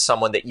reach out to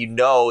someone that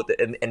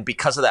and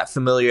because of that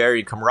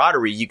familiarity and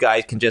camaraderie, you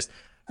guys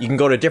you can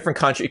go to a different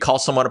country, call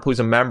someone up who's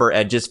a member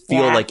and just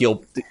feel like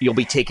you'll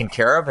be taken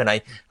care of. And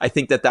I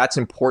think that that's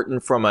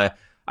important from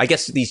I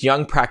guess these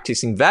young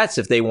practicing vets,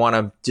 if they want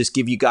to just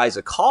give you guys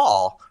a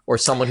call or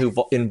someone who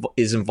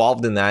is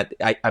involved in that,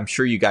 I'm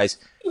sure you guys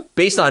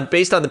based on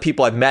the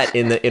people I've met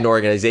in the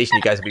organization,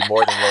 you guys would be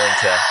more than willing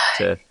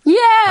to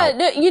Yeah,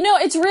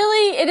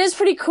 it is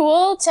pretty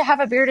cool to have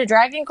a bearded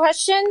dragon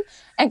question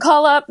and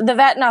call up the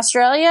vet in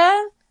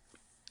Australia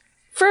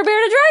for a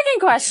bearded dragon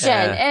question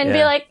and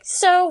be like,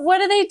 so what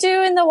do they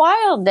do in the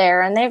wild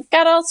there? And they've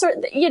got all sorts,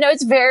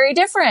 it's very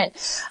different.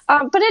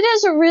 But it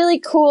is a really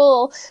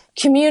cool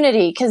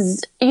community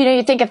because,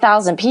 you think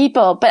 1,000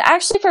 people, but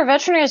actually for a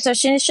veterinary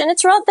association,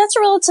 that's a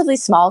relatively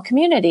small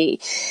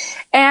community.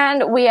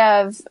 And we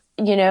have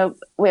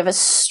a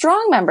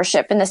strong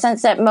membership in the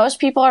sense that most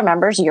people are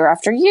members year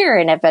after year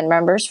and have been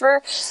members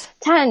for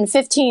 10,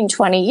 15,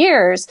 20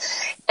 years.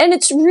 And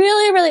it's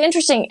really, really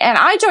interesting. And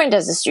I joined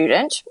as a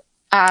student.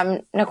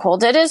 Nicole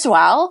did as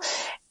well.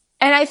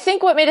 And I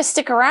think what made us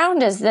stick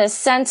around is this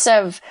sense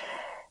of,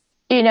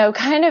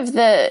 kind of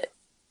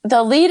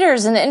the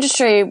leaders in the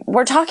industry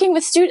were talking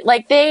with students,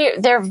 like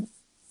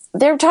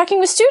they're talking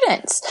with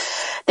students.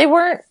 They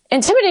weren't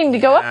intimidating to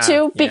go up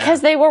to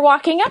because they were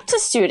walking up to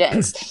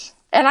students.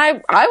 And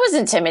I was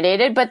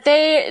intimidated, but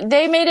they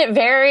made it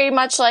very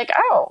much like,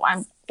 oh,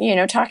 I'm,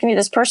 talking to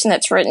this person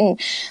that's written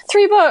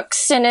 3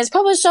 books and is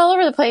published all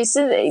over the place.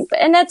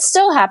 And that's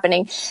still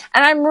happening.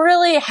 And I'm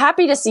really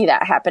happy to see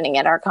that happening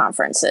at our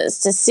conferences,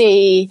 to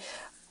see,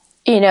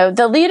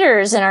 the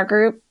leaders in our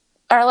group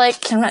are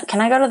like, can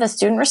I go to the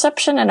student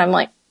reception? And I'm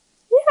like,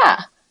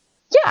 yeah,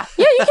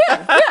 you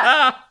can.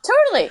 Yeah,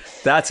 totally.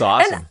 That's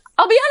awesome. And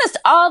I'll be honest,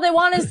 all they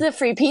want is the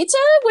free pizza,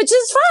 which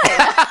is fine.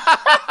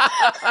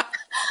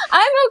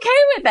 I'm okay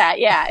with that.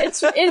 Yeah,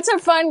 it's a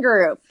fun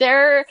group.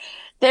 They're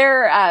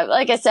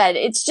like I said,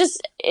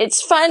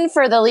 it's fun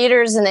for the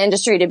leaders in the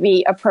industry to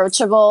be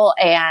approachable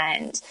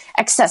and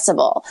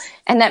accessible.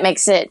 And that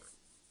makes it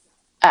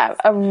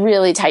a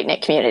really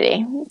tight-knit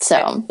community.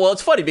 So, well,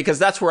 it's funny because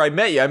that's where I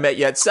met you. I met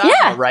you at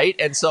SAGMA, right?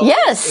 And so it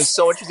was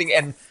so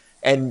interesting.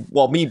 And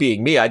well, me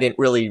being me, I didn't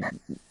really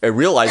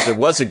realize there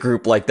was a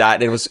group like that.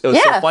 And it was so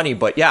funny,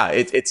 but yeah,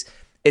 it's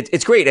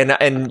great. And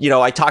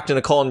I talked to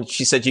Nicole and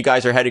she said you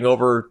guys are heading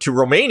over to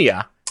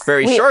Romania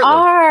very shortly. We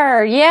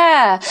are,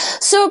 yeah.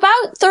 So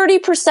about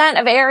 30%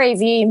 of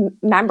ARAV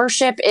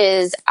membership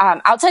is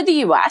outside the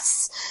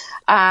U.S.,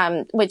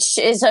 which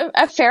is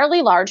a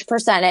fairly large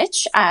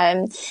percentage.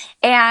 And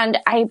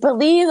I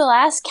believe the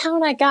last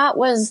count I got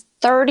was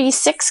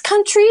 36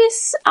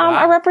 countries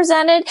are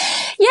represented.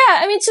 Yeah,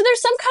 I mean, so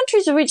there's some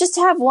countries where we just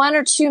have 1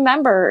 or 2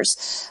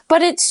 members,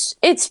 but it's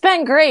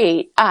been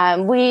great.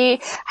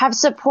 We have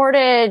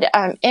supported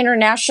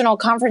international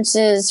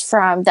conferences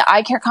from the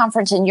Eye Care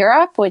Conference in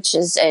Europe, which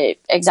is a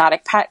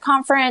exotic pet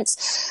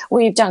conference.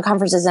 We've done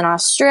conferences in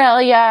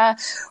Australia.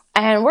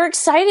 And we're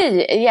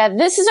excited. Yeah,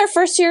 this is our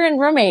first year in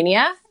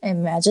Romania.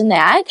 Imagine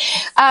that.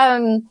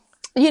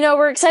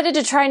 We're excited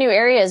to try new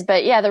areas,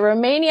 but yeah, the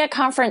Romania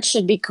conference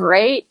should be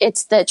great.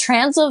 It's the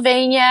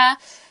Transylvania,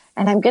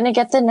 and I'm going to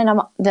get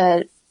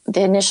the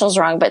initials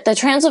wrong, but the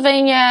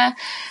Transylvania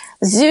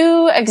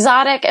Zoo,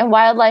 Exotic, and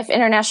Wildlife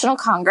International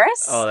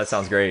Congress. Oh, that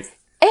sounds great.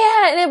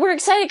 Yeah, and we're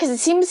excited because it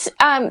seems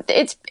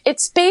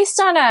it's based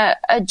on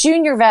a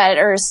junior vet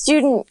or a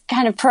student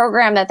kind of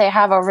program that they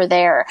have over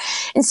there.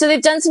 And so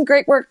they've done some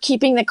great work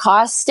keeping the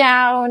costs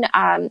down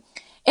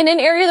in an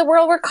area of the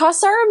world where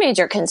costs are a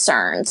major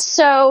concern.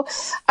 So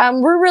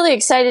we're really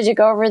excited to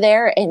go over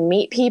there and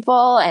meet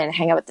people and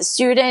hang out with the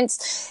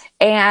students.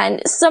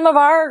 And some of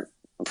our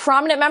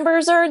prominent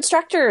members are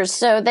instructors,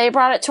 so they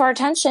brought it to our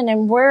attention,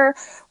 and we're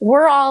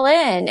all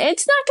in.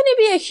 It's not going to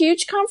be a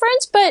huge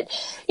conference,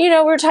 but we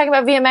were talking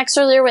about VMX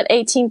earlier with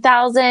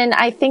 18,000.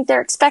 I think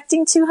they're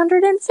expecting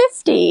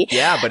 250.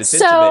 Yeah, but it's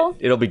intimate.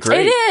 It'll be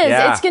great. It is.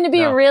 Yeah. It's going to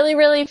be really,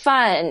 really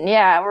fun.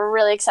 Yeah, we're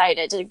really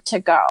excited to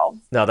go.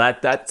 No,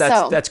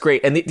 that's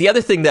great. And the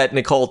other thing that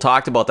Nicole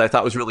talked about that I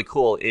thought was really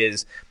cool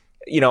is,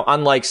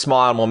 unlike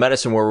small animal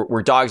medicine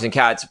where dogs and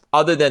cats,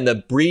 other than the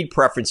breed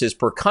preferences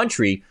per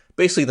country,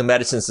 basically the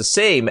medicine's the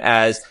same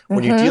as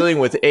when you're dealing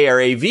with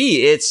ARAV.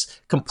 It's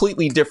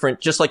completely different.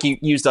 Just like you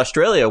used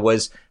Australia,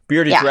 was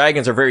bearded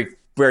dragons are very,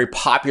 very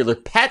popular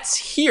pets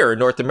here in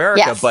North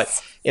America.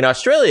 But in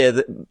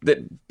Australia,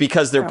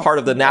 because they're part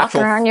of the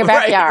natural around your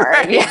backyard.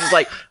 Right. It's just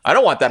like, I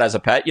don't want that as a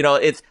pet.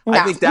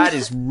 I think that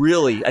is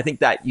really,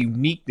 that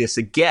uniqueness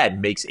again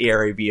makes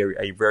ARAV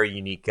a very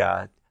unique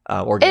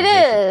organization.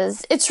 It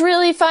is. It's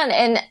really fun.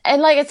 And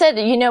like I said,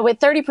 with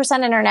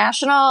 30%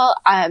 international,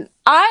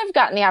 I've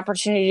gotten the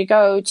opportunity to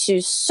go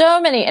to so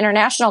many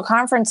international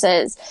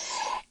conferences,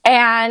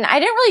 and I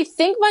didn't really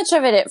think much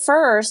of it at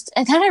first.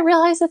 And then I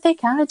realized that they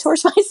counted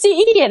towards my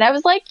CE, and I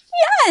was like,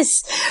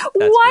 yes,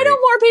 why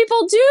don't more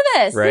people do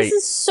this? Right. This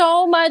is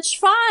so much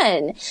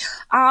fun.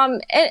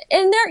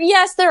 And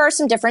there are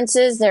some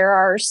differences. There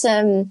are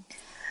some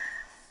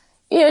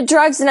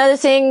drugs and other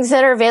things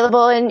that are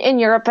available in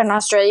Europe and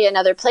Australia and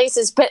other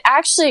places. But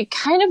actually,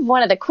 kind of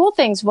one of the cool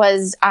things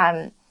was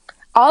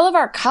all of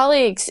our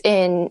colleagues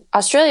in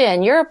Australia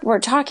and Europe were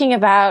talking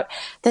about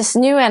this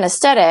new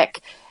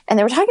anesthetic, and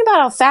they were talking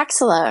about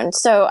alfaxalone.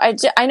 So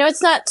I know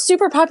it's not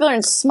super popular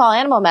in small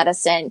animal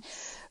medicine,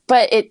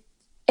 but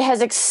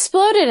has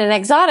exploded in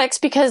exotics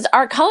because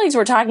our colleagues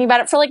were talking about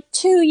it for like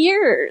 2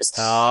 years.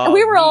 Oh, and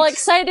we were all neat.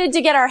 excited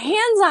to get our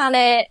hands on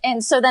it.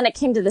 And so then it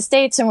came to the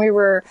States and we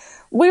were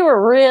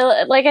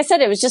real, like I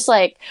said, it was just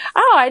like,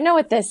 oh, I know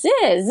what this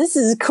is. This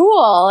is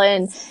cool.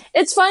 And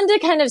it's fun to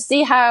kind of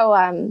see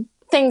how,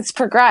 things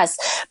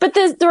progress. But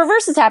the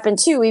reverse has happened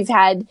too. We've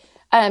had,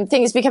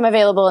 things become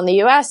available in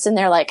the US and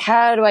they're like,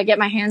 how do I get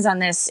my hands on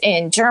this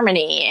in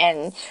Germany?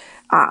 And,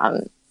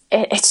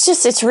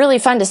 it's really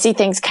fun to see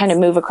things kind of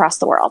move across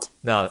the world.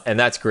 No, and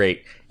that's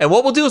great. And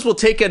what we'll do is we'll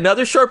take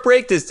another short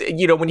break. This,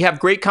 when you have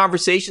great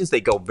conversations, they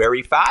go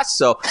very fast.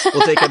 So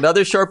we'll take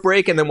another short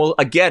break and then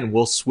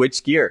we'll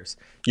switch gears.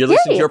 You're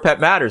listening to Your Pet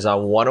Matters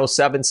on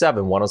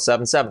 1077,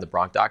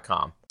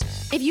 1077thebronc.com.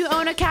 If you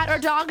own a cat or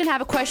dog and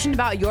have a question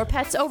about your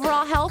pet's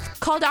overall health,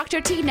 call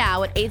Dr. T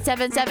now at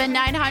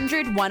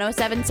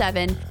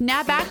 877-900-1077.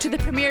 Now back to the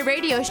premier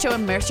radio show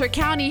in Mercer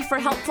County for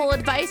helpful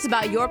advice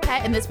about your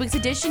pet in this week's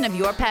edition of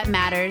Your Pet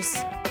Matters.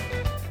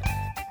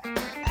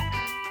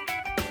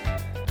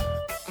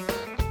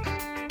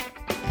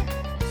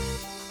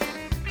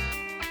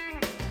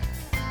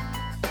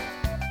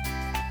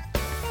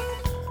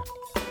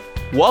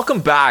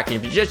 Welcome back. And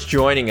if you're just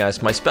joining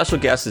us, my special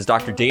guest is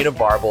Dr. Dana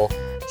Varble.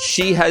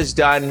 She has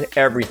done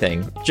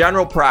everything: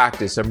 general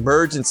practice,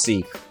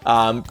 emergency.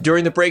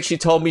 During the break, she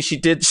told me she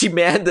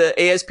manned the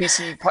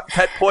ASPC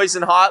pet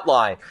poison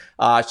hotline.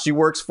 She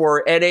works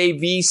for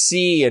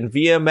NAVC and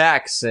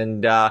VMX,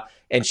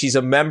 and she's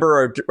a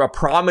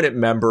prominent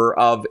member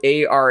of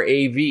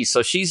ARAV.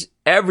 So she's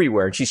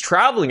everywhere, and she's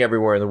traveling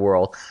everywhere in the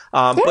world.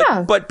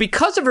 But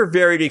because of her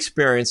varied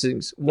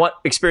experiences, one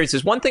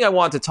thing I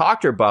wanted to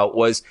talk to her about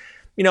was,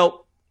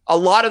 a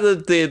lot of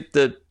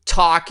the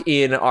talk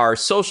in our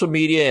social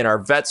media and our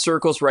vet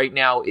circles right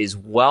now is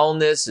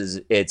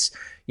wellness, it's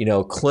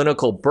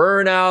clinical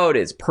burnout,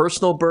 it's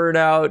personal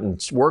burnout,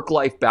 and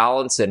work-life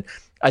balance. And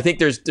I think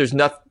there's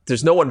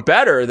no one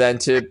better than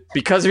to,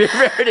 because of your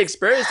varied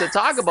experience, to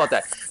talk about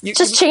that. You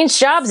change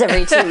jobs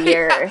every 2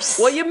 years.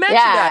 Well, you mentioned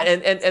that,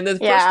 and the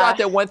first thought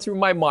that went through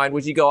my mind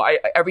was,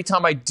 every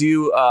time I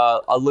do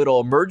a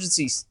little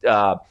emergency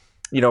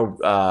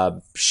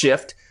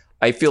shift,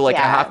 I feel like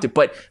I have to,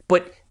 but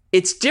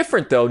it's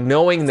different though,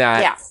 knowing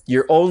that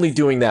you're only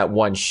doing that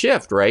one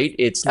shift, right?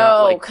 It's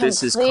not like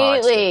this is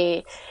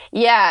constant.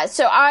 Yeah.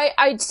 So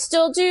I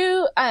still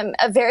do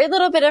a very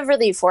little bit of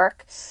relief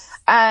work.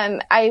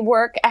 I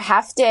work a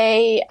half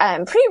day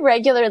pretty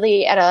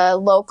regularly at a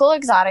local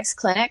exotics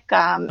clinic,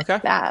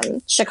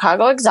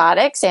 Chicago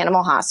Exotics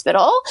Animal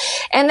Hospital.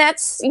 And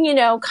that's,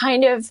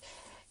 kind of,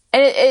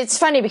 and it's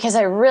funny because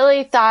I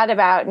really thought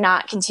about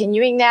not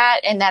continuing that.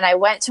 And then I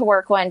went to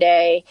work one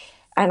day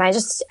and I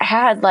just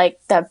had like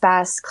the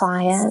best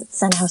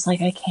clients and I was like,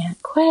 I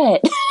can't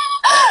quit.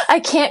 I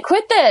can't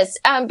quit this.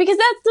 Because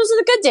those are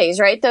the good days,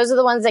 right? Those are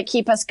the ones that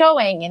keep us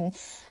going. And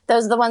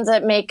those are the ones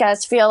that make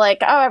us feel like,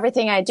 oh,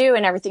 everything I do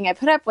and everything I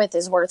put up with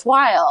is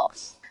worthwhile.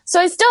 So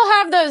I still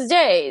have those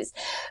days.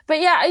 But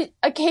yeah, I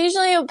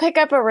occasionally will pick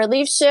up a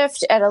relief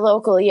shift at a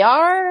local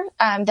ER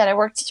that I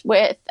worked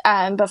with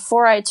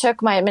before I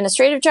took my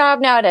administrative job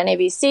now at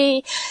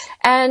NAVC.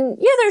 And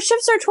yeah, their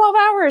shifts are 12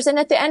 hours. And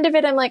at the end of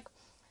it, I'm like,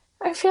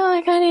 I feel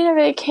like I need a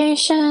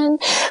vacation.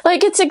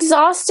 Like, it's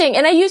exhausting.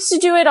 And I used to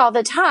do it all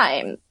the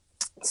time.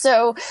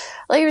 So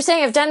like you were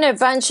saying, I've done a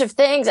bunch of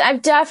things.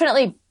 I've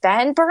definitely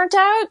been burnt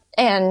out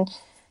and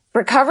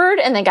recovered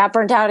and then got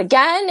burnt out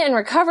again and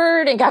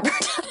recovered and got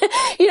burnt out.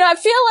 I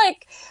feel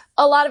like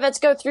a lot of us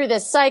go through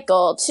this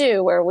cycle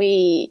too, where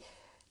we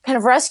kind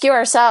of rescue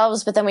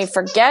ourselves, but then we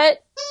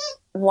forget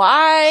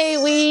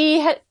why we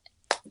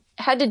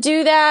had to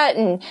do that.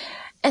 And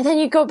then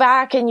you go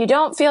back and you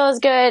don't feel as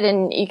good.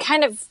 And you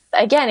kind of,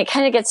 again, it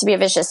kind of gets to be a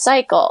vicious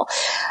cycle.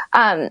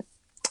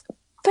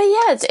 But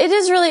yeah, it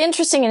is really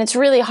interesting and it's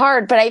really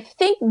hard. But I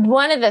think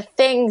one of the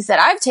things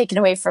that I've taken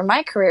away from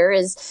my career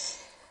is,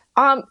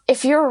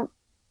 if you're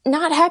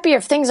not happy or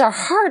if things are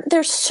hard,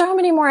 there's so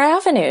many more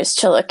avenues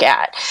to look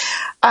at.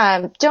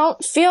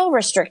 Don't feel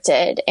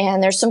restricted.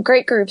 And there's some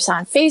great groups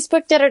on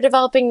Facebook that are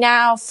developing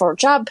now for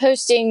job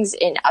postings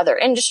in other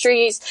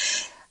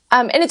industries.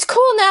 And it's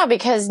cool now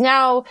because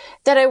now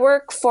that I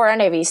work for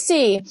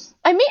NAVC,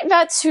 I meet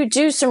vets who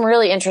do some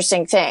really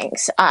interesting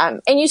things.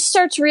 And you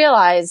start to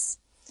realize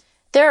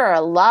there are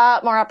a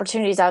lot more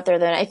opportunities out there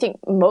than I think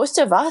most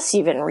of us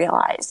even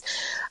realize.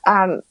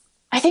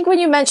 I think when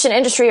you mention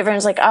industry,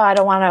 everyone's like, oh, I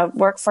don't want to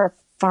work for a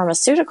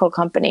pharmaceutical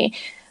company.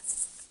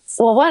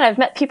 Well, one, I've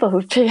met people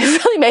who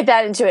really made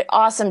that into an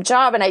awesome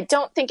job. And I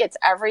don't think it's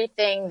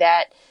everything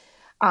that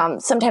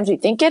sometimes we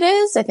think it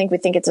is. I think we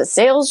think it's a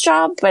sales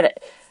job,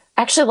 but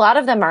actually a lot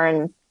of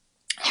them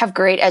have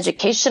great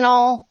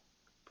educational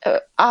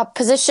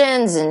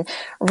positions and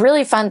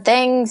really fun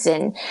things.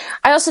 And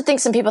I also think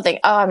some people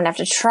think, oh, I'm going to have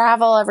to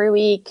travel every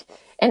week.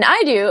 And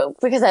I do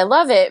because I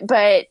love it.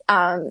 But,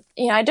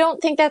 I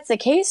don't think that's the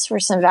case for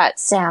some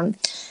vets. And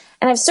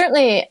I've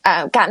certainly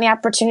gotten the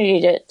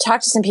opportunity to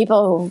talk to some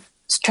people who've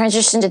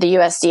transitioned to the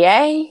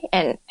USDA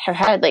and have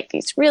had like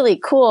these really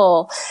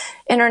cool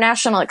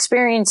international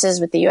experiences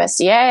with the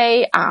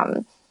USDA.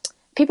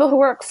 people who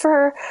work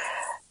for,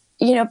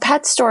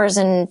 pet stores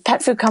and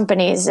pet food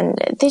companies, and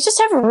they just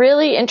have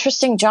really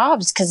interesting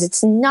jobs because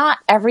it's not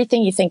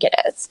everything you think it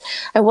is.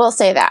 I will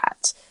say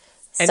that.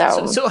 And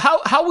so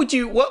how would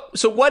you,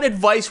 what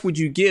advice would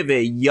you give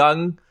a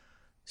young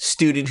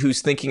student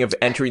who's thinking of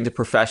entering the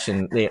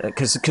profession?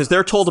 Because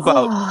they're told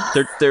about,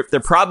 they're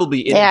probably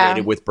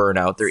inundated with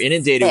burnout. They're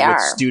inundated with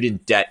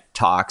student debt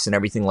talks and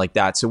everything like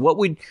that. So what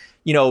would,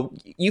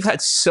 you've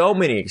had so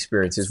many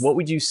experiences. What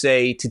would you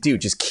say to do?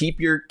 Just keep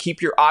your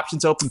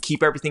options open,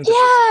 keep everything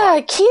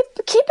diversified?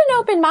 Keep an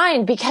open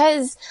mind,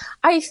 because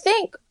I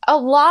think a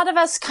lot of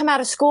us come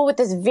out of school with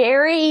this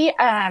very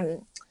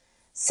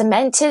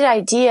cemented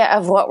idea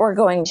of what we're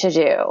going to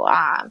do.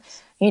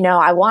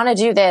 I want to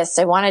do this.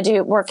 I want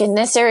to work in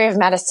this area of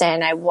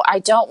medicine. I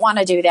don't want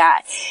to do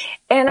that.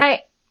 And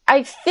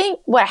I think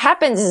what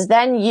happens is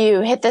then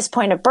you hit this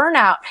point of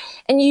burnout,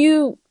 and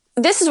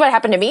this is what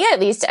happened to me,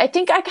 at least. I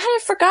think I kind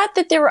of forgot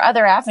that there were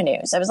other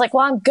avenues. I was like,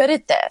 well, I'm good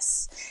at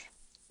this.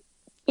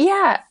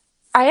 Yeah,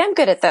 I am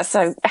good at this.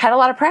 I had a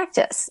lot of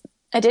practice.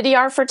 I did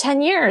ER for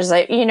 10 years.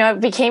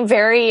 It became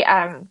very,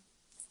 I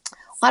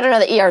don't know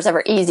that ER is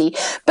ever easy,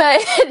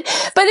 but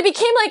it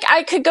became like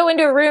I could go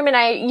into a room and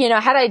I,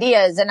 had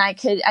ideas, and I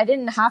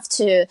didn't have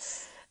to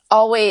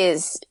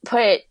always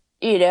put,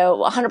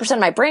 100% of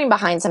my brain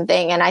behind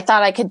something. And I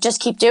thought I could just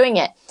keep doing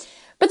it.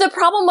 But the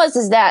problem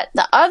is that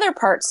the other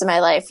parts of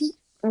my life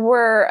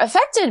were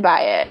affected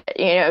by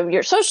it,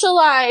 your social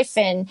life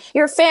and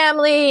your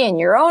family and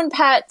your own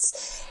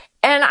pets.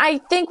 And I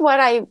think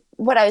what I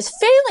was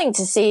failing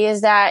to see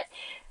is that,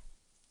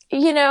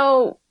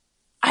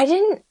 I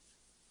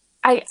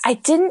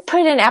didn't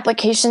put in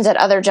applications at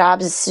other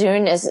jobs as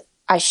soon as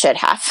I should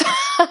have,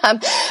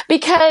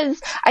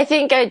 because I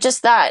think I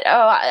just thought,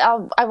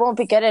 I won't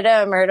be good at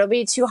them, or it'll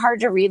be too hard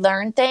to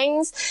relearn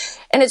things.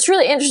 And it's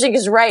really interesting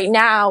because right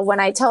now,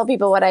 when I tell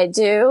people what I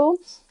do,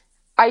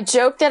 I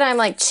joke that I'm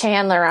like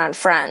Chandler on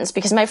Friends,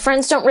 because my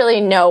friends don't really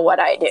know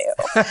what I do.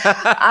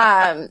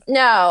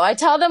 No, I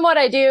tell them what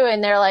I do,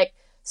 and they're like,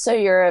 so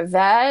you're a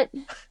vet?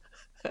 You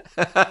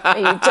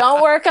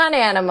don't work on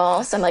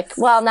animals? I'm like,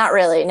 well, not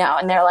really, no.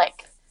 And they're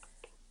like,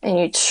 and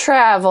you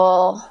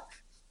travel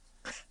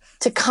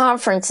to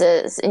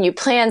conferences and you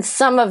plan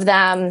some of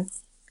them.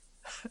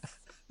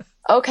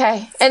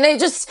 Okay. And you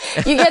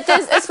get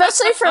this,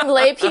 especially from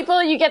lay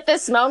people, you get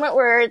this moment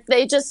where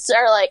they just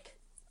are like,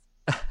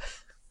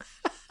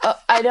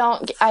 oh,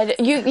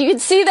 you can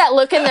see that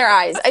look in their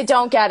eyes. I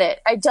don't get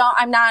it.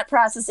 I'm not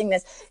processing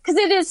this, because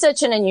it is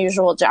such an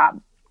unusual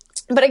job.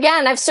 But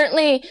again, I've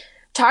certainly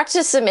talked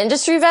to some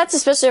industry vets,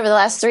 especially over the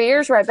last 3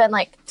 years, where I've been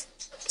like,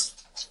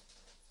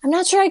 I'm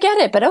not sure I get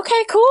it, but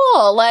okay,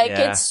 cool.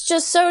 It's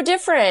just so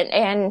different.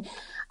 And,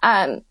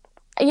 I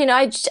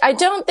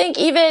don't think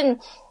even,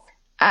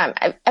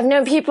 I've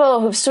known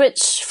people who've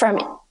switched from,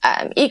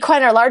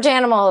 equine or large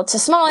animal to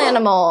small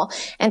animal,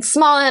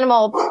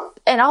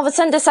 and all of a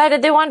sudden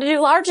decided they wanted to do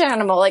large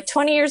animal, like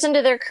 20 years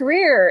into their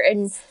career,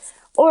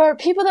 or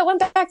people that went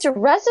back to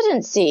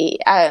residency.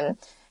 And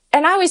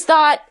I always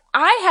thought,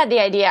 I had the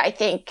idea, I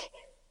think,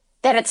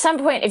 that at some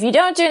point, if you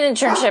don't do an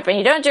internship and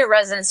you don't do a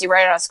residency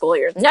right out of school,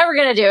 you're never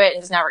going to do it,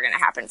 and it's never going to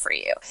happen for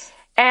you.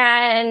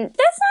 And that's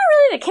not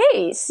really the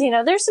case.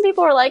 There's some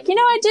people who are like,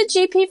 I did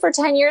GP for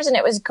 10 years and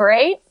it was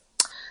great,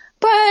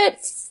 but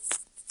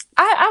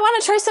I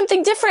want to try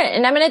something different,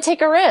 and I'm going to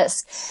take a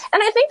risk.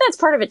 And I think that's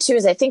part of it too,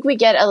 is I think we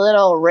get a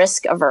little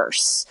risk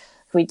averse.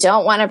 We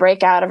don't want to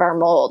break out of our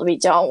mold. We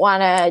don't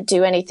want to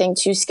do anything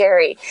too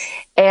scary.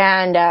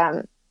 And,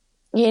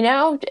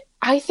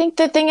 I think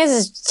the thing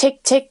is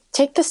take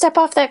the step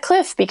off that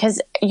cliff,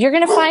 because you're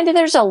going to find that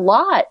there's a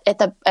lot at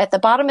the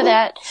bottom of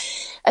that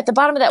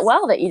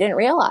well that you didn't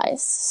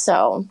realize.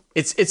 So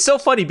it's so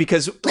funny,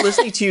 because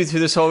listening to you through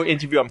this whole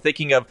interview, I'm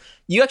thinking of,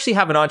 you actually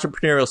have an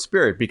entrepreneurial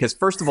spirit, because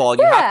first of all,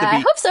 you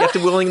have to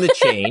be willing to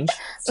change.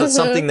 So it's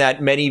something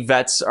that many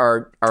vets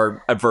are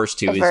averse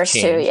to is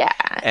change.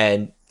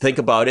 And think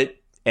about it.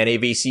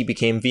 NAVC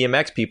became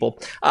VMX people.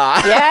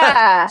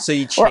 So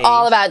you change. We're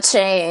all about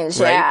change.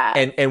 Right? Yeah.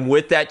 And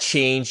with that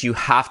change, you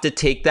have to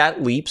take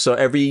that leap. So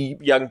every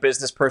young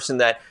business person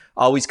that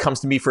always comes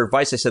to me for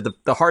advice, I said,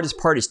 the hardest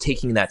part is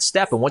taking that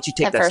step. And once you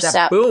take that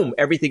step, boom,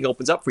 everything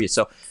opens up for you.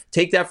 So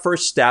take that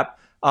first step,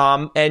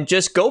 and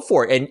just go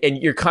for it. And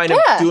you're kind of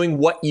doing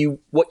what you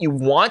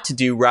want to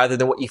do rather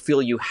than what you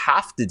feel you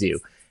have to do.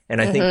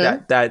 And I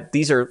think that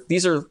these are,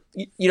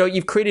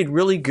 you've created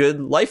really good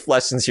life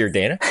lessons here,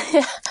 Dana.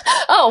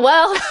 Oh,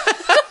 well,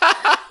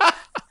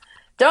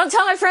 don't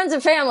tell my friends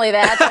and family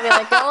that. I'll be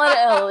like, don't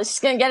let it, she's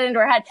going to get into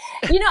her head.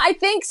 I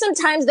think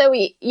sometimes though,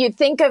 you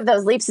think of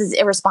those leaps as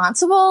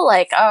irresponsible,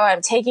 like, oh,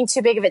 I'm taking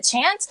too big of a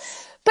chance.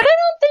 But I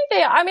don't think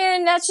they, I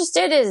mean, that's just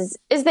it is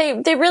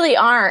they really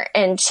aren't.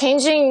 And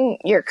changing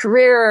your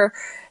career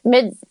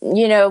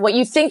what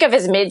you think of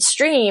as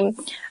midstream,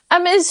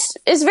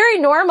 is very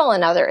normal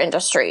in other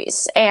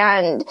industries.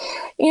 And,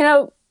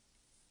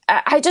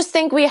 I just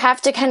think we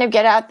have to kind of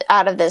get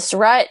out of this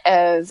rut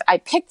of, I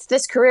picked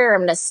this career,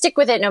 I'm going to stick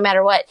with it no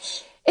matter what.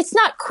 it's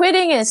not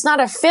quitting and it's not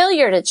a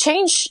failure to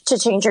change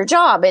your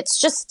job. It's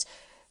just,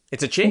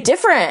 it's a change.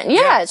 Different.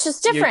 Yeah. It's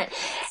just different.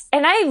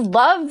 And I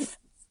love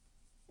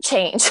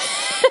change.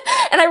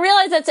 And I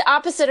realize that's the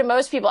opposite of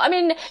most people. I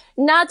mean,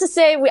 not to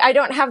say I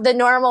don't have the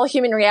normal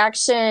human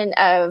reaction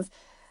of,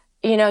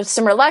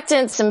 some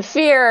reluctance, some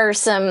fear,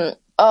 some,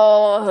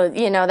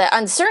 that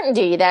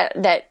uncertainty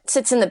that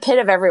sits in the pit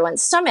of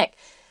everyone's stomach.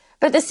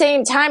 But at the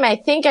same time, I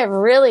think I've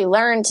really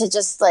learned to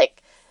just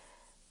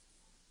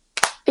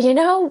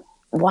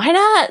why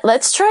not?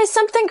 Let's try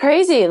something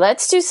crazy.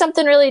 Let's do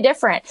something really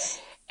different.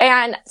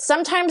 And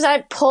sometimes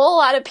I pull a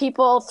lot of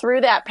people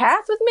through that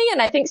path with me.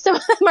 And I think some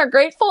of them are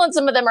grateful and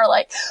some of them are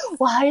like,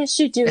 why is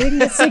she doing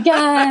this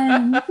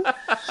again?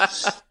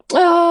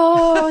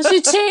 Oh,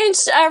 she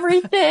changed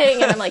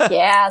everything. And I'm like,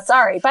 yeah,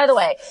 sorry. By the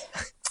way,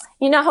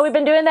 you know how we've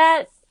been doing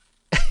that?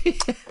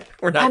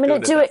 I'm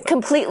going to do it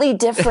completely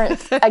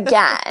different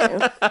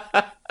again.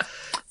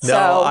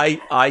 No,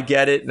 I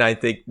get it. And I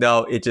think,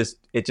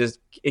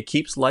 it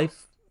keeps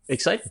life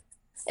exciting.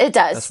 It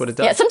does. That's what it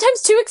does. Yeah,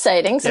 sometimes too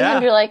exciting.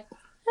 Sometimes you're like,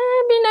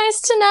 it'd be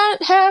nice to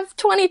not have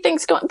 20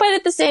 things going. But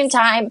at the same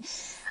time,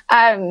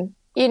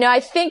 I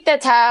think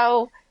that's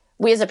how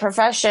we as a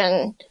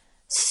profession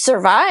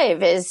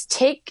survive, is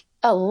take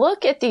a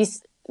look at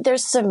these.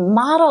 There's some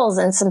models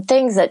and some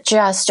things that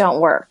just don't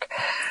work.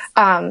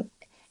 And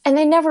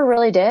they never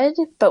really did,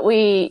 but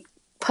we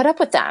put up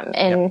with them.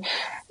 And,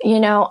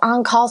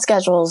 on-call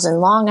schedules and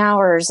long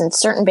hours and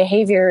certain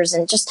behaviors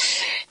and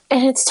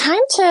it's time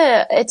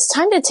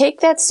to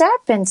take that step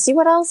and see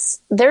what else.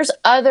 There's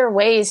other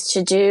ways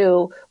to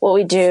do what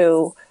we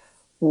do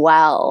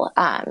well,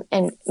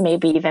 and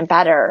maybe even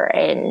better,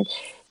 and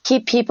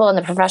keep people in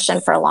the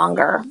profession for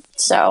longer.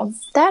 So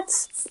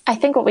that's, I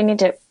think, what we need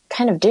to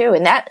kind of do.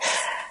 And that,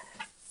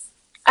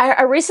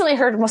 I recently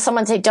heard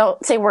someone say,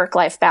 don't say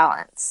work-life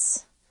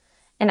balance.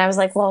 And I was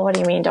like, well, what do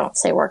you mean don't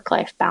say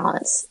work-life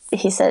balance?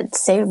 He said,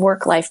 say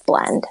work-life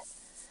blend.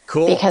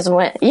 Cool. Because and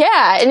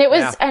it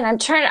was, and I'm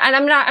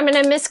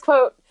going to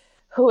misquote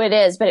who it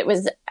is, but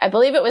I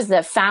believe it was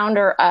the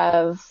founder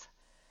of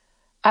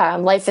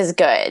Life is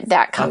Good,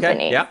 that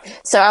company. Okay, yeah.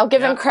 So I'll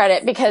give him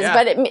credit because,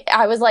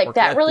 I was like,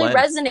 that really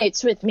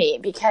resonates with me,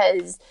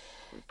 because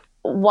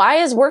why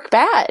is work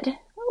bad?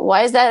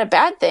 Why is that a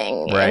bad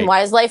thing? Right. And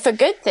why is life a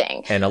good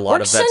thing? And a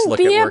lot of vets look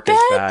at work as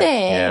bad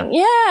thing.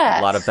 Yeah.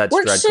 A lot of vets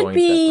dread going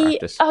to that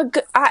practice.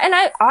 And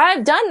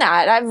I've done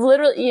that. I've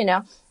literally,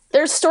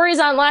 there's stories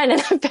online,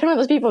 and I've been one of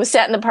those people who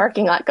sat in the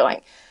parking lot going,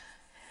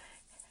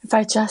 if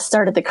I just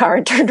started the car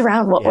and turned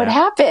around, what would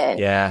happen?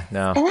 Yeah,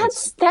 no. And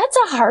that's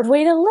a hard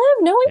way to live.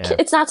 No one can,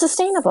 it's not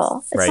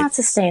sustainable. It's not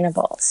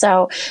sustainable.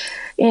 So,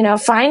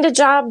 find a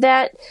job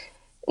that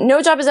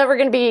no job is ever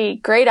going to be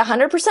great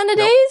 100% of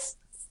days.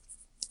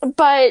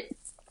 But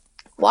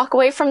walk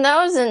away from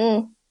those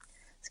and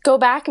go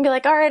back and be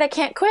like, all right, I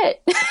can't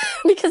quit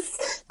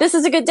because this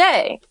is a good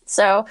day.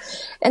 So,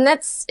 and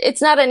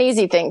it's not an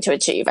easy thing to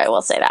achieve. I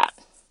will say that.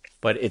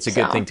 But it's a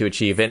good thing to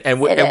achieve.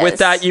 And with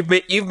that,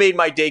 you've made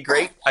my day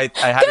great. I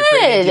had a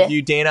great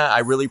interview, Dana. I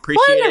really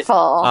appreciate it.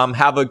 Wonderful.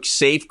 Have a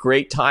safe,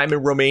 great time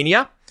in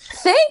Romania.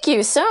 Thank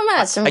you so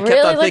much. I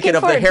kept on thinking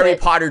of the Harry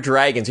Potter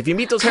dragons. If you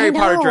meet those Harry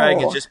Potter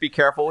dragons, just be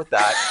careful with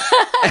that.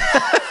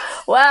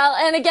 Well,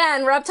 and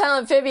again, reptile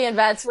amphibian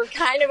vets, we're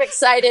kind of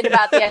excited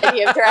about the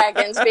idea of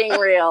dragons being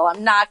real.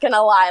 I'm not going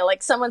to lie.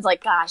 Like, someone's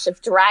like, gosh,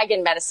 if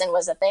dragon medicine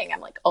was a thing, I'm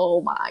like,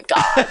 oh my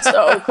God,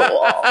 so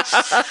cool.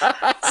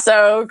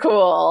 So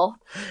cool.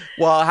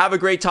 Well, have a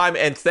great time.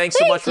 And thanks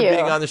so much for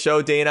being on the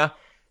show, Dana.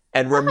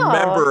 And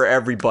remember,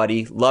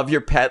 everybody, love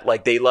your pet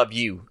like they love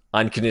you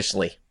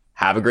unconditionally.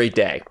 Have a great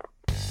day.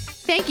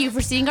 Thank you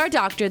for seeing our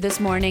doctor this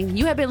morning.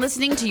 You have been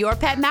listening to Your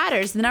Pet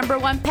Matters, the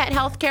 #1 pet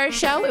healthcare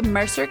show in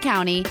Mercer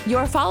County.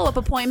 Your follow-up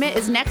appointment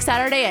is next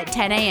Saturday at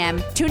 10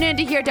 a.m. Tune in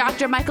to hear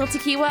Dr. Michael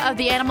Tekiwa of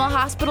the Animal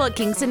Hospital at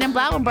Kingston and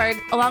Blauenberg,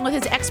 along with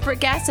his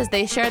expert guests as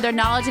they share their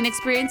knowledge and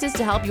experiences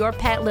to help your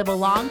pet live a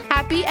long,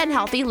 happy, and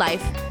healthy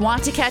life.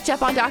 Want to catch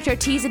up on Dr.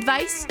 T's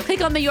advice?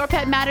 Click on the Your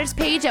Pet Matters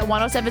page at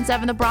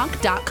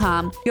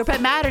 1077thebronc.com. Your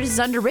Pet Matters is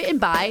underwritten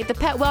by the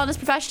pet wellness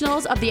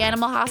professionals of the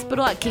Animal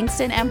Hospital at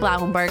Kingston and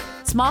Blauenberg.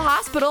 Small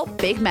hospital,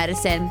 big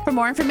medicine. For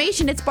more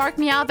information, it's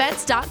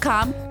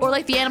barkmeowvets.com or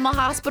like the Animal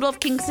Hospital of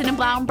Kingston and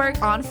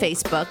Blauenberg on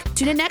Facebook.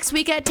 Tune in next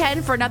week at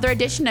 10 for another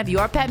edition of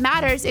Your Pet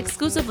Matters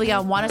exclusively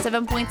on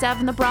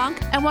 107.7 The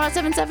Bronc and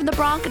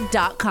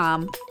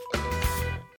 1077thebronc.com.